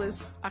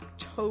fabulous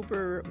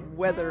October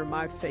weather,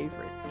 my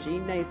favorite.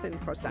 Jean Nathan,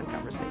 Crosstown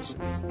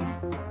Conversations.